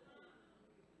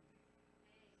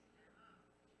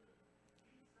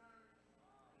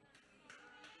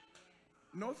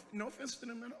 No offense to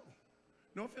them at all.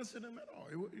 No offense to them at all.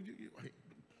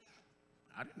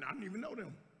 I didn't even know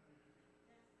them.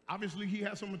 Obviously, he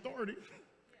had some authority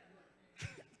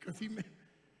because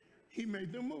he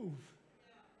made them move.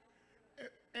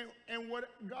 And what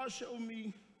God showed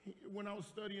me when I was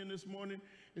studying this morning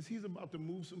is he's about to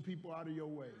move some people out of your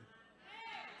way.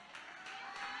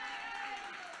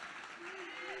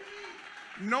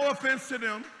 No offense to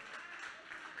them,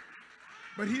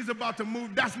 but he's about to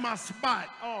move. That's my spot.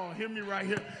 Oh, hear me right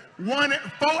here. 1,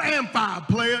 4, and 5,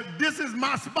 player. This is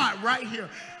my spot right here.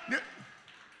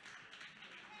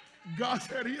 God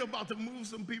said he's about to move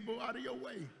some people out of your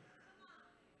way.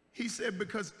 He said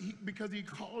because he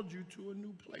called you to a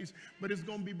new place, but it's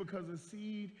going to be because of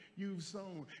seed you've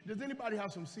sown. Does anybody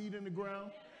have some seed in the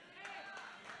ground?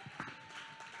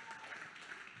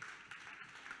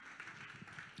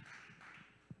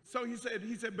 So he said,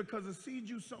 because of seed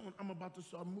you sown, I'm about to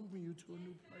start moving you to a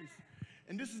new place.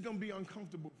 And this is going to be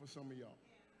uncomfortable for some of y'all.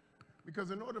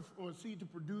 Because in order for a seed to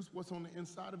produce what's on the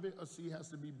inside of it, a seed has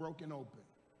to be broken open.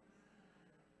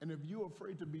 And if you're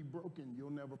afraid to be broken, you'll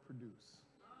never produce.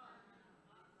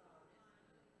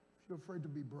 If you're afraid to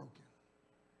be broken,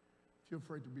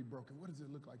 what does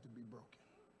it look like to be broken?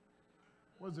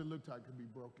 What does it look like to be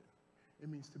broken? It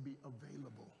means to be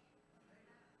available,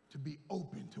 to be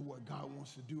open to what God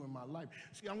wants to do in my life.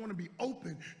 See, I want to be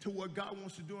open to what God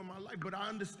wants to do in my life, but I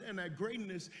understand that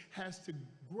greatness has to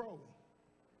grow.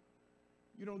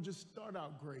 You don't just start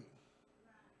out great.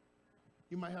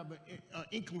 You might have an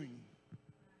inkling.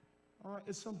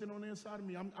 It's something on the inside of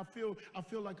me. I feel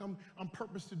like I'm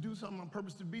purposed to do something. I'm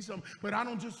purposed to be something, but I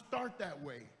don't just start that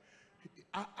way.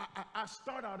 I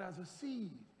start out as a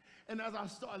seed. And as I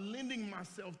start lending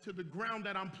myself to the ground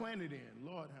that I'm planted in,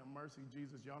 Lord have mercy,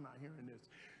 Jesus, y'all not hearing this.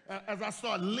 As I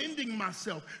start lending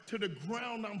myself to the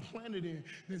ground I'm planted in,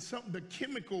 then the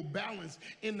chemical balance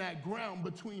in that ground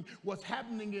between what's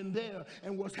happening in there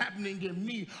and what's happening in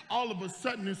me, all of a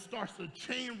sudden it starts a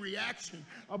chain reaction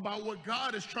about what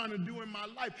God is trying to do in my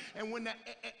life. And when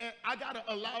I got to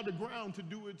allow the ground to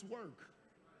do its work.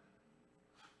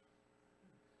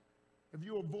 If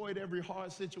you avoid every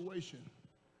hard situation,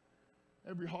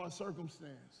 every hard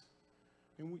circumstance,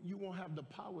 and you won't have the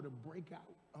power to break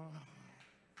out.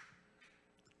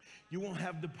 You won't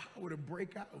have the power to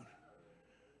break out.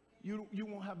 You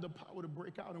won't have the power to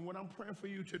break out. And what I'm praying for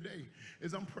you today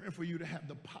is I'm praying for you to have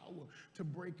the power to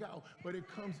break out. But it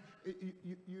comes,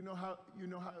 you know how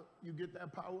you get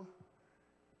that power?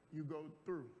 You go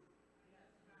through.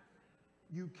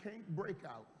 You can't break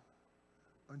out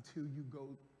until you go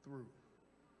through.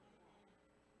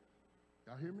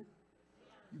 Y'all hear me?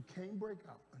 You can't break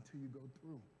out until you go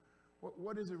through.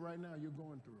 What is it right now you're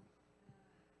going through?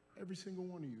 Every single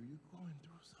one of you, you're going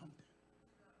through something.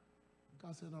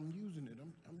 God said, I'm using it.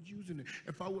 I'm using it.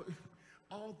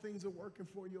 All things are working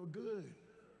for your good.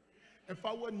 If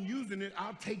I wasn't using it,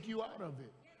 I'll take you out of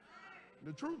it.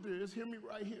 The truth is, hear me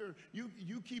right here,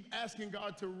 you keep asking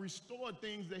God to restore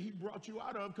things that he brought you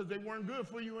out of because they weren't good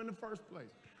for you in the first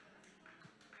place.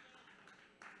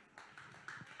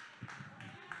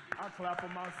 I clap for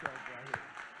myself right here.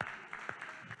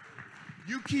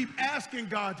 You keep asking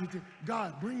God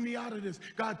God, bring me out of this.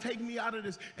 God, take me out of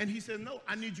this. And he said, no,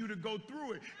 I need you to go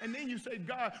through it. And then you say,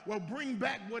 God, well, bring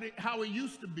back how it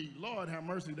used to be. Lord have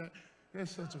mercy.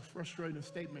 That's such a frustrating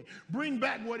statement. Bring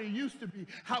back what it used to be,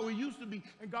 how it used to be.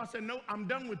 And God said, no, I'm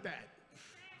done with that.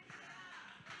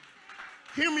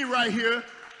 Hear me right here.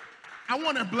 I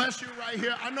want to bless you right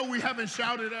here. I know we haven't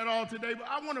shouted at all today, but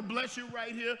I want to bless you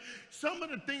right here. Some of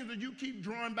the things that you keep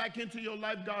drawing back into your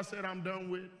life, God said, I'm done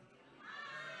with.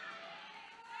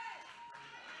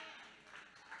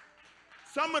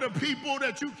 Some of the people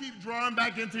that you keep drawing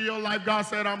back into your life, God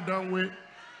said, I'm done with.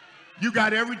 You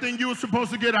got everything you were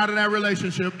supposed to get out of that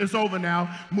relationship. It's over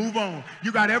now. Move on.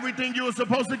 You got everything you were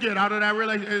supposed to get out of that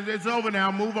relationship. It's over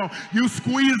now. Move on. You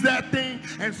squeeze that thing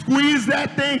and squeeze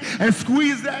that thing and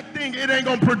squeeze that thing. It ain't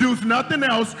going to produce nothing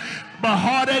else but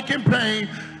heartache and pain.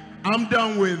 I'm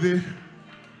done with it.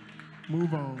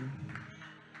 Move on.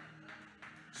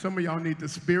 Some of y'all need the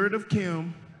spirit of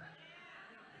Kim.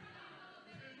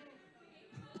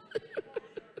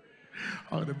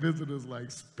 Oh, the visitors like,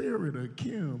 spirit of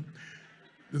Kim.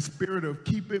 The spirit of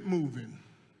keep it moving.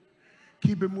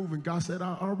 Keep it moving. God said,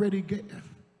 I already gave.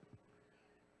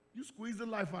 You squeezed the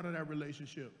life out of that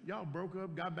relationship. Y'all broke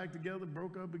up, got back together,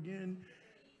 broke up again,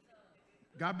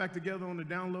 got back together on the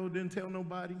download, didn't tell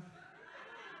nobody.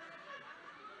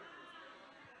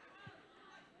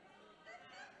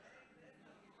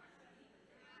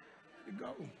 Let it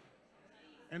go.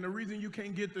 And the reason you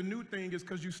can't get the new thing is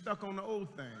because you stuck on the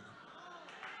old thing.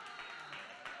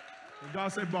 And God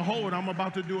said, behold, I'm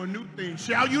about to do a new thing.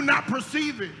 Shall you not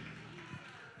perceive it?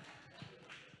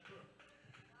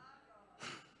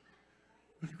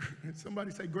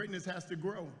 Somebody say greatness has to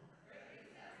grow.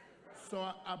 So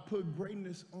I put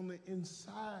greatness on the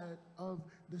inside of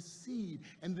the seed,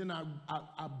 and then I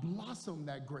blossom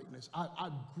that greatness. I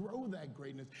grow that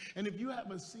greatness. And if you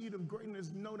have a seed of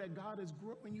greatness, know that God is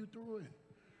growing you through it.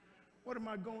 What am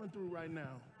I going through right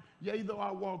now? Yea, though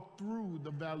I walk through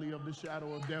the valley of the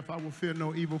shadow of death, I will fear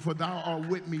no evil, for thou art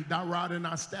with me. Thy rod and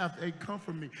thy staff, they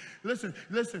comfort me. Listen,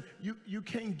 you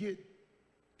can't get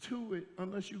to it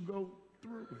unless you go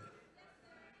through it.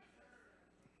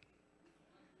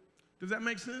 Does that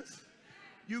make sense?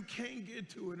 You can't get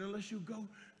to it unless you go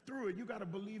through it. You got to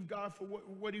believe God for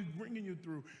what he's bringing you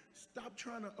through. Stop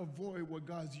trying to avoid what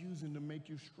God's using to make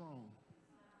you strong.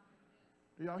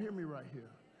 Do y'all hear me right here?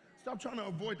 Stop trying to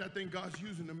avoid that thing God's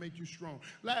using to make you strong.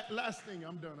 Last thing,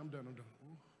 I'm done.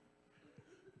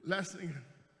 Last thing,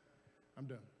 I'm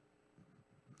done.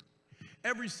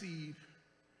 Every seed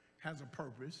has a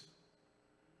purpose.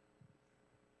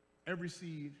 Every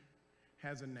seed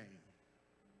has a name.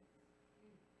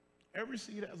 Every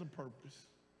seed has a purpose.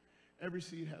 Every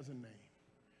seed has a name.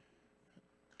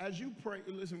 As you pray,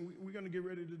 listen, we're going to get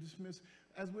ready to dismiss.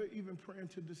 As we're even praying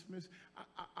to dismiss,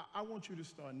 I want you to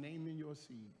start naming your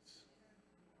seeds.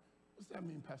 What's that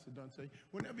mean, Pastor Donte?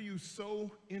 Whenever you sow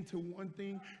into one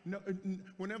thing,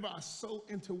 whenever I sow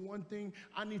into one thing,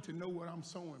 I need to know what I'm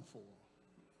sowing for.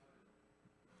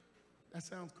 That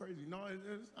sounds crazy. No,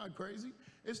 it's not crazy.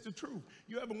 It's the truth.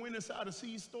 You ever went inside a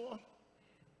seed store?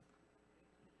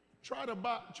 Try to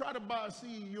buy a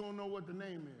seed you don't know what the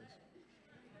name is.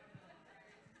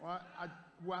 Well,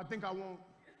 I think I won't.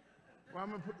 Well,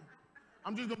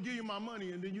 I'm just going to give you my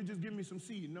money and then you just give me some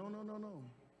seed. No.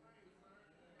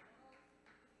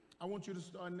 I want you to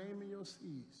start naming your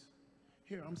seeds.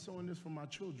 Here, I'm sowing this for my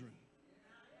children.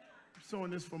 I'm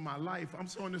sowing this for my life. I'm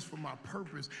sowing this for my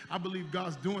purpose. I believe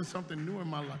God's doing something new in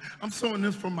my life. I'm sowing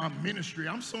this for my ministry.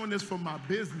 I'm sowing this for my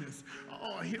business.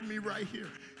 Oh, hear me right here.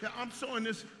 Yeah, I'm sowing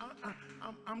this.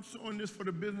 I'm sowing this for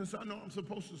the business I know I'm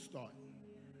supposed to start.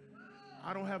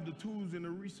 I don't have the tools and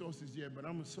the resources yet, but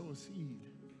I'm gonna sow a seed.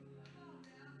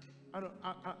 I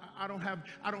don't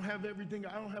have everything.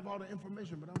 I don't have all the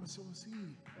information, but I'm gonna sow a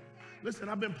seed. Listen,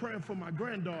 I've been praying for my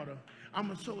granddaughter. I'm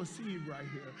gonna sow a seed right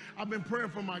here. I've been praying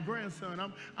for my grandson.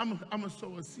 I'm gonna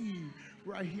sow a seed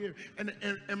right here,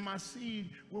 and my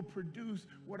seed will produce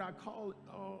what I call it.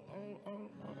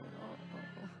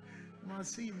 My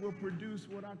seed will produce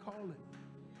what I call it.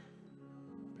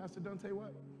 Pastor Donte,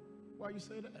 what? Why you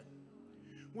say that?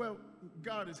 Well,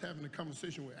 God is having a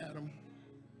conversation with Adam.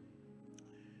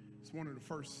 It's one of the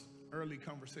first early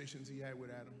conversations he had with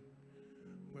Adam.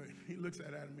 But he looks at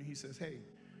Adam and he says, hey,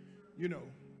 you know,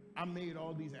 I made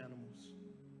all these animals.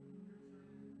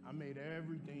 I made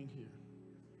everything here.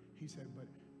 He said,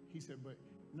 but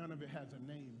none of it has a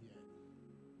name yet.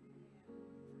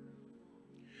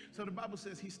 So the Bible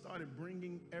says he started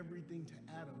bringing everything to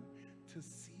Adam to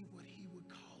see what he would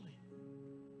call it.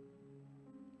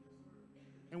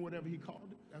 And whatever he called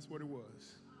it, that's what it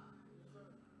was.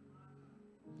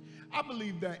 I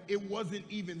believe that it wasn't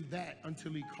even that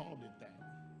until he called it that.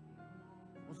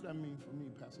 What's that mean for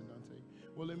me, Pastor Donte?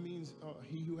 Well, it means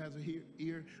he who has an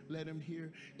ear, let him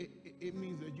hear. It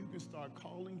means that you can start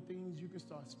calling things. You can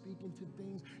start speaking to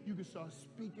things. You can start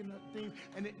speaking up things.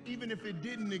 And even if it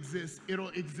didn't exist, it'll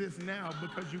exist now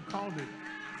because you called it.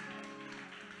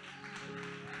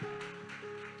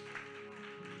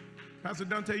 Pastor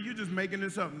Donte, you're just making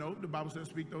this up. No, the Bible says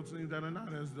speak those things that are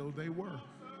not as though they were.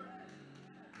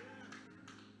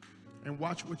 And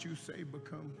watch what you say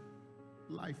become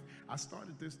life. I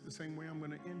started this the same way I'm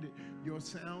going to end it. Your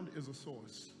sound is a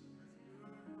source.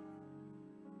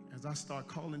 As I start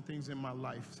calling things in my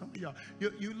life, some of y'all,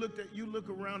 you look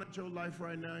around at your life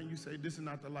right now and you say, this is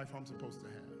not the life I'm supposed to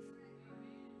have.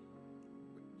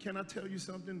 Can I tell you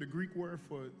something? The Greek word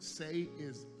for say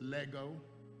is lego,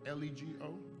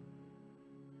 L-E-G-O.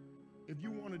 If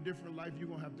you want a different life, you're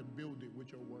going to have to build it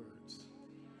with your words.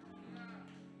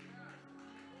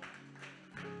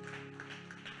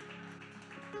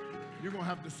 You're going to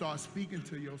have to start speaking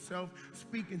to yourself,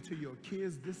 speaking to your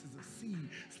kids. This is a seed.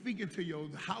 Speaking to your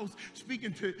house,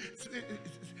 speaking to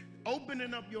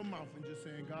Opening up your mouth and just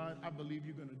saying, God, I believe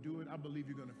you're going to do it. I believe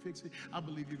you're going to fix it. I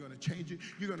believe you're going to change it.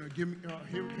 You're going to give me,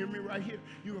 hear me right here.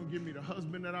 You're going to give me the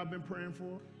husband that I've been praying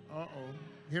for.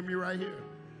 Hear me right here.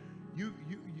 You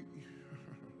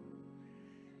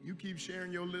keep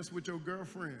sharing your list with your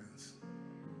girlfriends.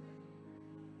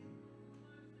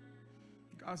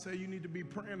 God said you need to be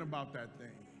praying about that thing.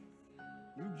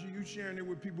 You sharing it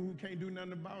with people who can't do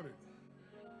nothing about it.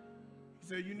 He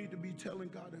said you need to be telling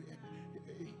God,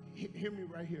 hear me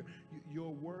right here.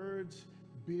 Your words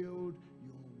build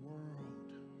your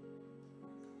world.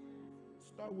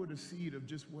 Start with a seed of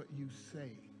just what you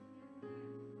say.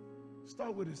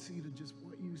 Start with a seed of just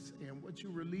what you say and what you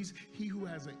release. He who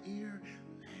has an ear,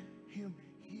 let him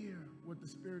hear what the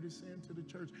Spirit is saying to the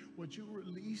church. What you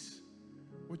release,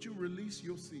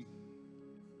 you'll see.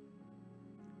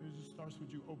 It just starts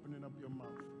with you opening up your mouth.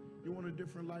 You want a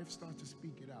different life? Start to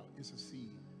speak it out. It's a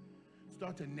seed.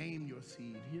 Start to name your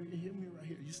seed. Hear me right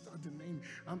here. You start to name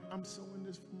it. I'm sowing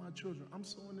this for my children. I'm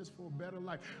sowing this for a better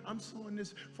life. I'm sowing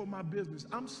this for my business.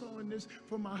 I'm sowing this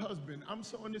for my husband. I'm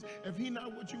sowing this. If he's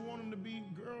not what you want him to be,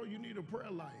 girl, you need a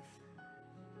prayer life.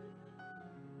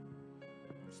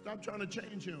 Stop trying to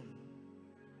change him.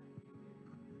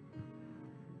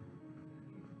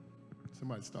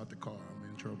 Somebody start the car. I'm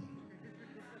in trouble.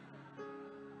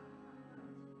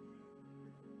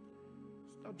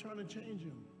 Stop trying to change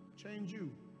him. Change you.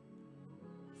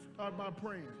 Start by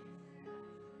praying.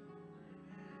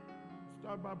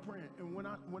 Start by praying. And when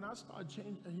I start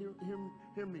changing,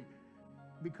 hear me.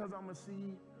 Because I'm a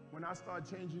seed, when I start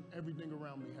changing, everything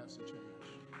around me has to change.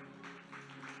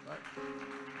 Right?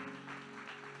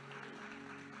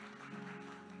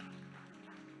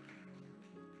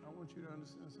 I want you to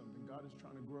understand something. God is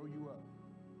trying to grow you up.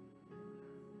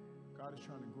 God is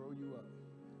trying to grow you up.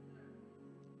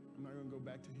 I'm not going to go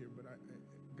back to here, but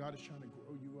God is trying to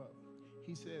grow you up.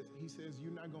 He says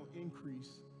you're not going to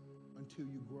increase until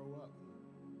you grow up.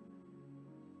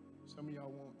 Some of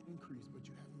y'all won't increase, but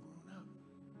you haven't grown up.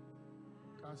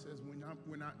 God says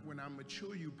when I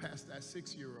mature you past that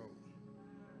 6-year-old,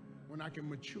 when I can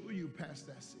mature you past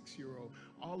that 6-year-old,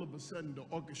 all of a sudden the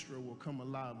orchestra will come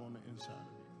alive on the inside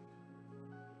of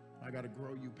you. I got to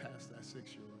grow you past that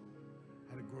 6-year-old.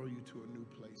 I got to grow you to a new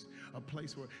place, a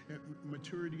place where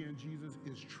maturity in Jesus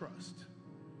is trust.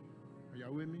 Are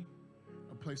y'all with me?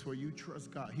 A place where you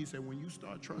trust God. He said, when you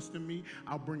start trusting me,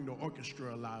 I'll bring the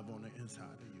orchestra alive on the inside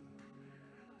of you.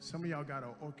 Some of y'all got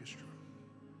an orchestra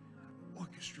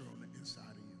on the inside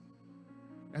of you.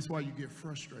 That's why you get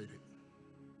frustrated.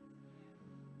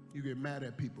 You get mad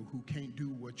at people who can't do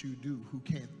what you do, who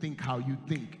can't think how you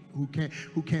think, who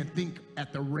can't think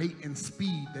at the rate and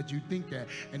speed that you think at.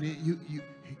 And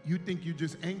you think you're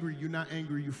just angry. You're not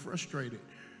angry, you're frustrated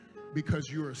because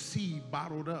you're a seed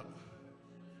bottled up.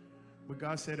 But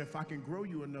God said, if I can grow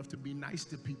you enough to be nice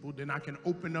to people, then I can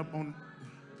open up on,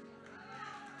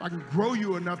 if I can grow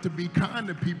you enough to be kind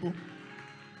to people,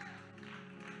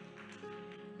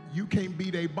 you can't be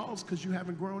their boss because you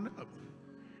haven't grown up.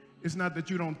 It's not that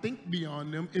you don't think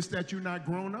beyond them. It's that you're not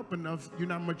grown up enough. You're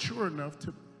not mature enough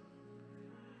to.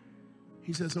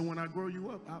 He said, so when I grow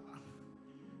you up,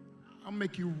 I'll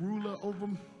make you ruler over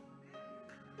them.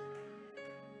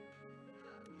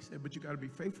 He said, but you got to be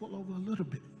faithful over a little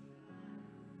bit.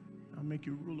 I'll make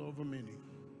you rule over many.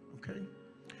 Okay?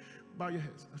 Bow your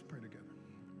heads. Let's pray together.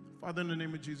 Father, in the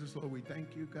name of Jesus, Lord, we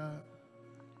thank you, God.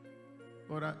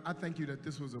 Lord, I thank you that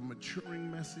this was a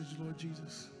maturing message, Lord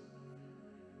Jesus.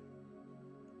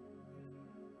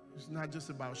 It's not just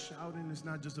about shouting. It's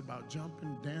not just about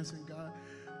jumping, dancing, God,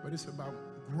 but it's about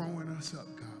growing us up,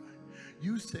 God.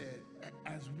 You said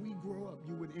as we grow up,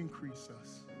 you would increase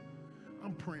us.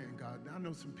 I'm praying, God. I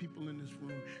know some people in this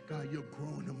room, God, you're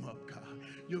growing them up, God.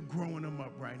 You're growing them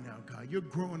up right now, God. You're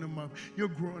growing them up. You're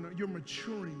growing up. You're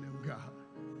maturing them, God.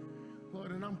 Lord,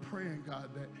 and I'm praying,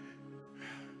 God, that,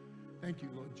 thank you,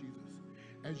 Lord Jesus,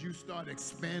 as you start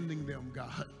expanding them,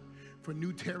 God, for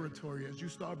new territory, as you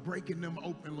start breaking them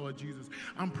open, Lord Jesus,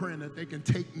 I'm praying that they can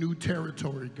take new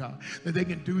territory, God, that they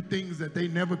can do things that they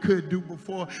never could do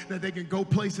before, that they can go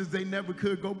places they never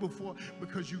could go before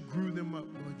because you grew them up,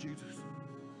 Lord Jesus.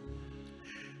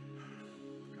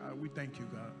 God, we thank you,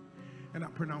 God. And I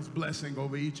pronounce blessing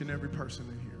over each and every person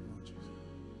in here, Lord Jesus.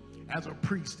 As a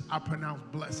priest, I pronounce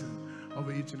blessing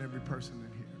over each and every person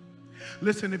in here.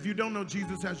 Listen, if you don't know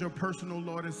Jesus as your personal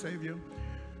Lord and Savior,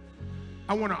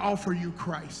 I want to offer you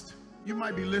Christ. You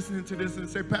might be listening to this and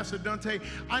say, Pastor Donte,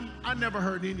 I never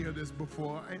heard any of this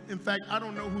before. In fact, I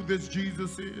don't know who this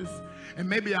Jesus is. And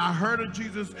maybe I heard of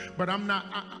Jesus, but I'm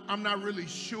not really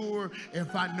sure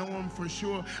if I know him for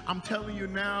sure. I'm telling you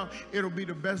now, it'll be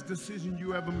the best decision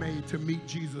you ever made to meet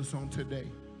Jesus on today.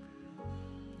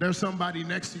 There's somebody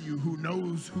next to you who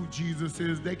knows who Jesus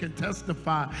is. They can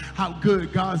testify how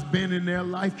good God's been in their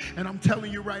life. And I'm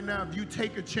telling you right now, if you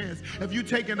take a chance, if you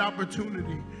take an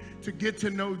opportunity to get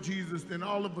to know Jesus, then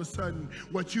all of a sudden,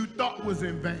 what you thought was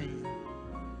in vain,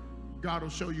 God will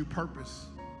show you purpose.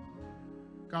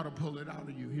 God will pull it out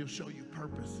of you. He'll show you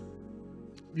purpose.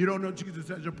 You don't know Jesus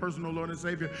as your personal Lord and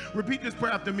Savior. Repeat this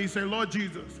prayer after me. Say, Lord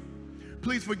Jesus,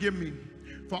 please forgive me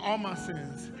for all my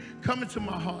sins. Come into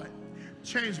my heart.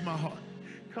 Change my heart.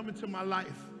 Come into my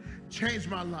life. Change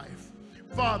my life.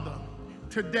 Father,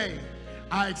 today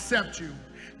I accept you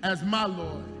as my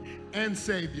Lord and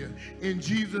Savior. In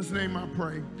Jesus' name I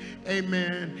pray.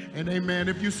 Amen and amen.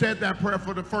 If you said that prayer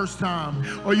for the first time,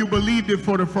 or you believed it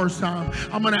for the first time,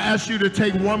 I'm going to ask you to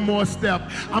take one more step.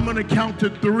 I'm going to count to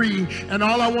 3, and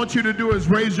all I want you to do is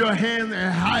raise your hand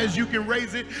as high as you can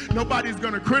raise it. Nobody's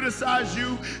going to criticize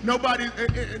you. Nobody's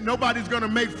going to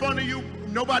make fun of you.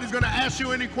 Nobody's going to ask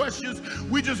you any questions.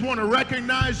 We just want to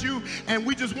recognize you, and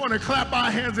we just want to clap our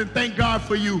hands and thank God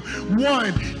for you.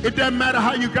 1, it doesn't matter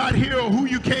how you got here or who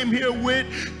you came here with.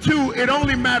 2, it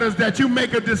only matters that you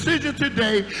make a decision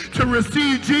today to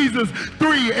receive Jesus.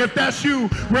 3, if that's you,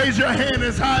 raise your hand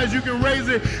as high as you can raise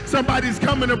it. Somebody's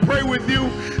coming to pray with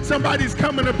you. Somebody's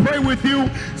coming to pray with you.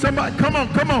 Somebody, come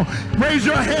on. Raise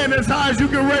your hand as high as you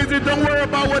can raise it. Don't worry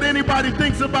about what anybody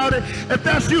thinks about it. If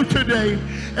that's you today,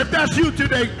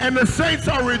 and the saints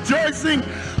are rejoicing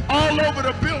all over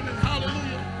the building.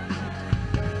 Hallelujah.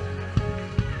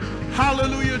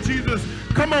 Hallelujah, Jesus.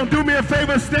 Come on, do me a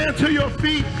favor. Stand to your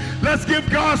feet. Let's give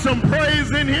God some praise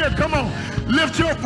in here. Come on. Lift your voice.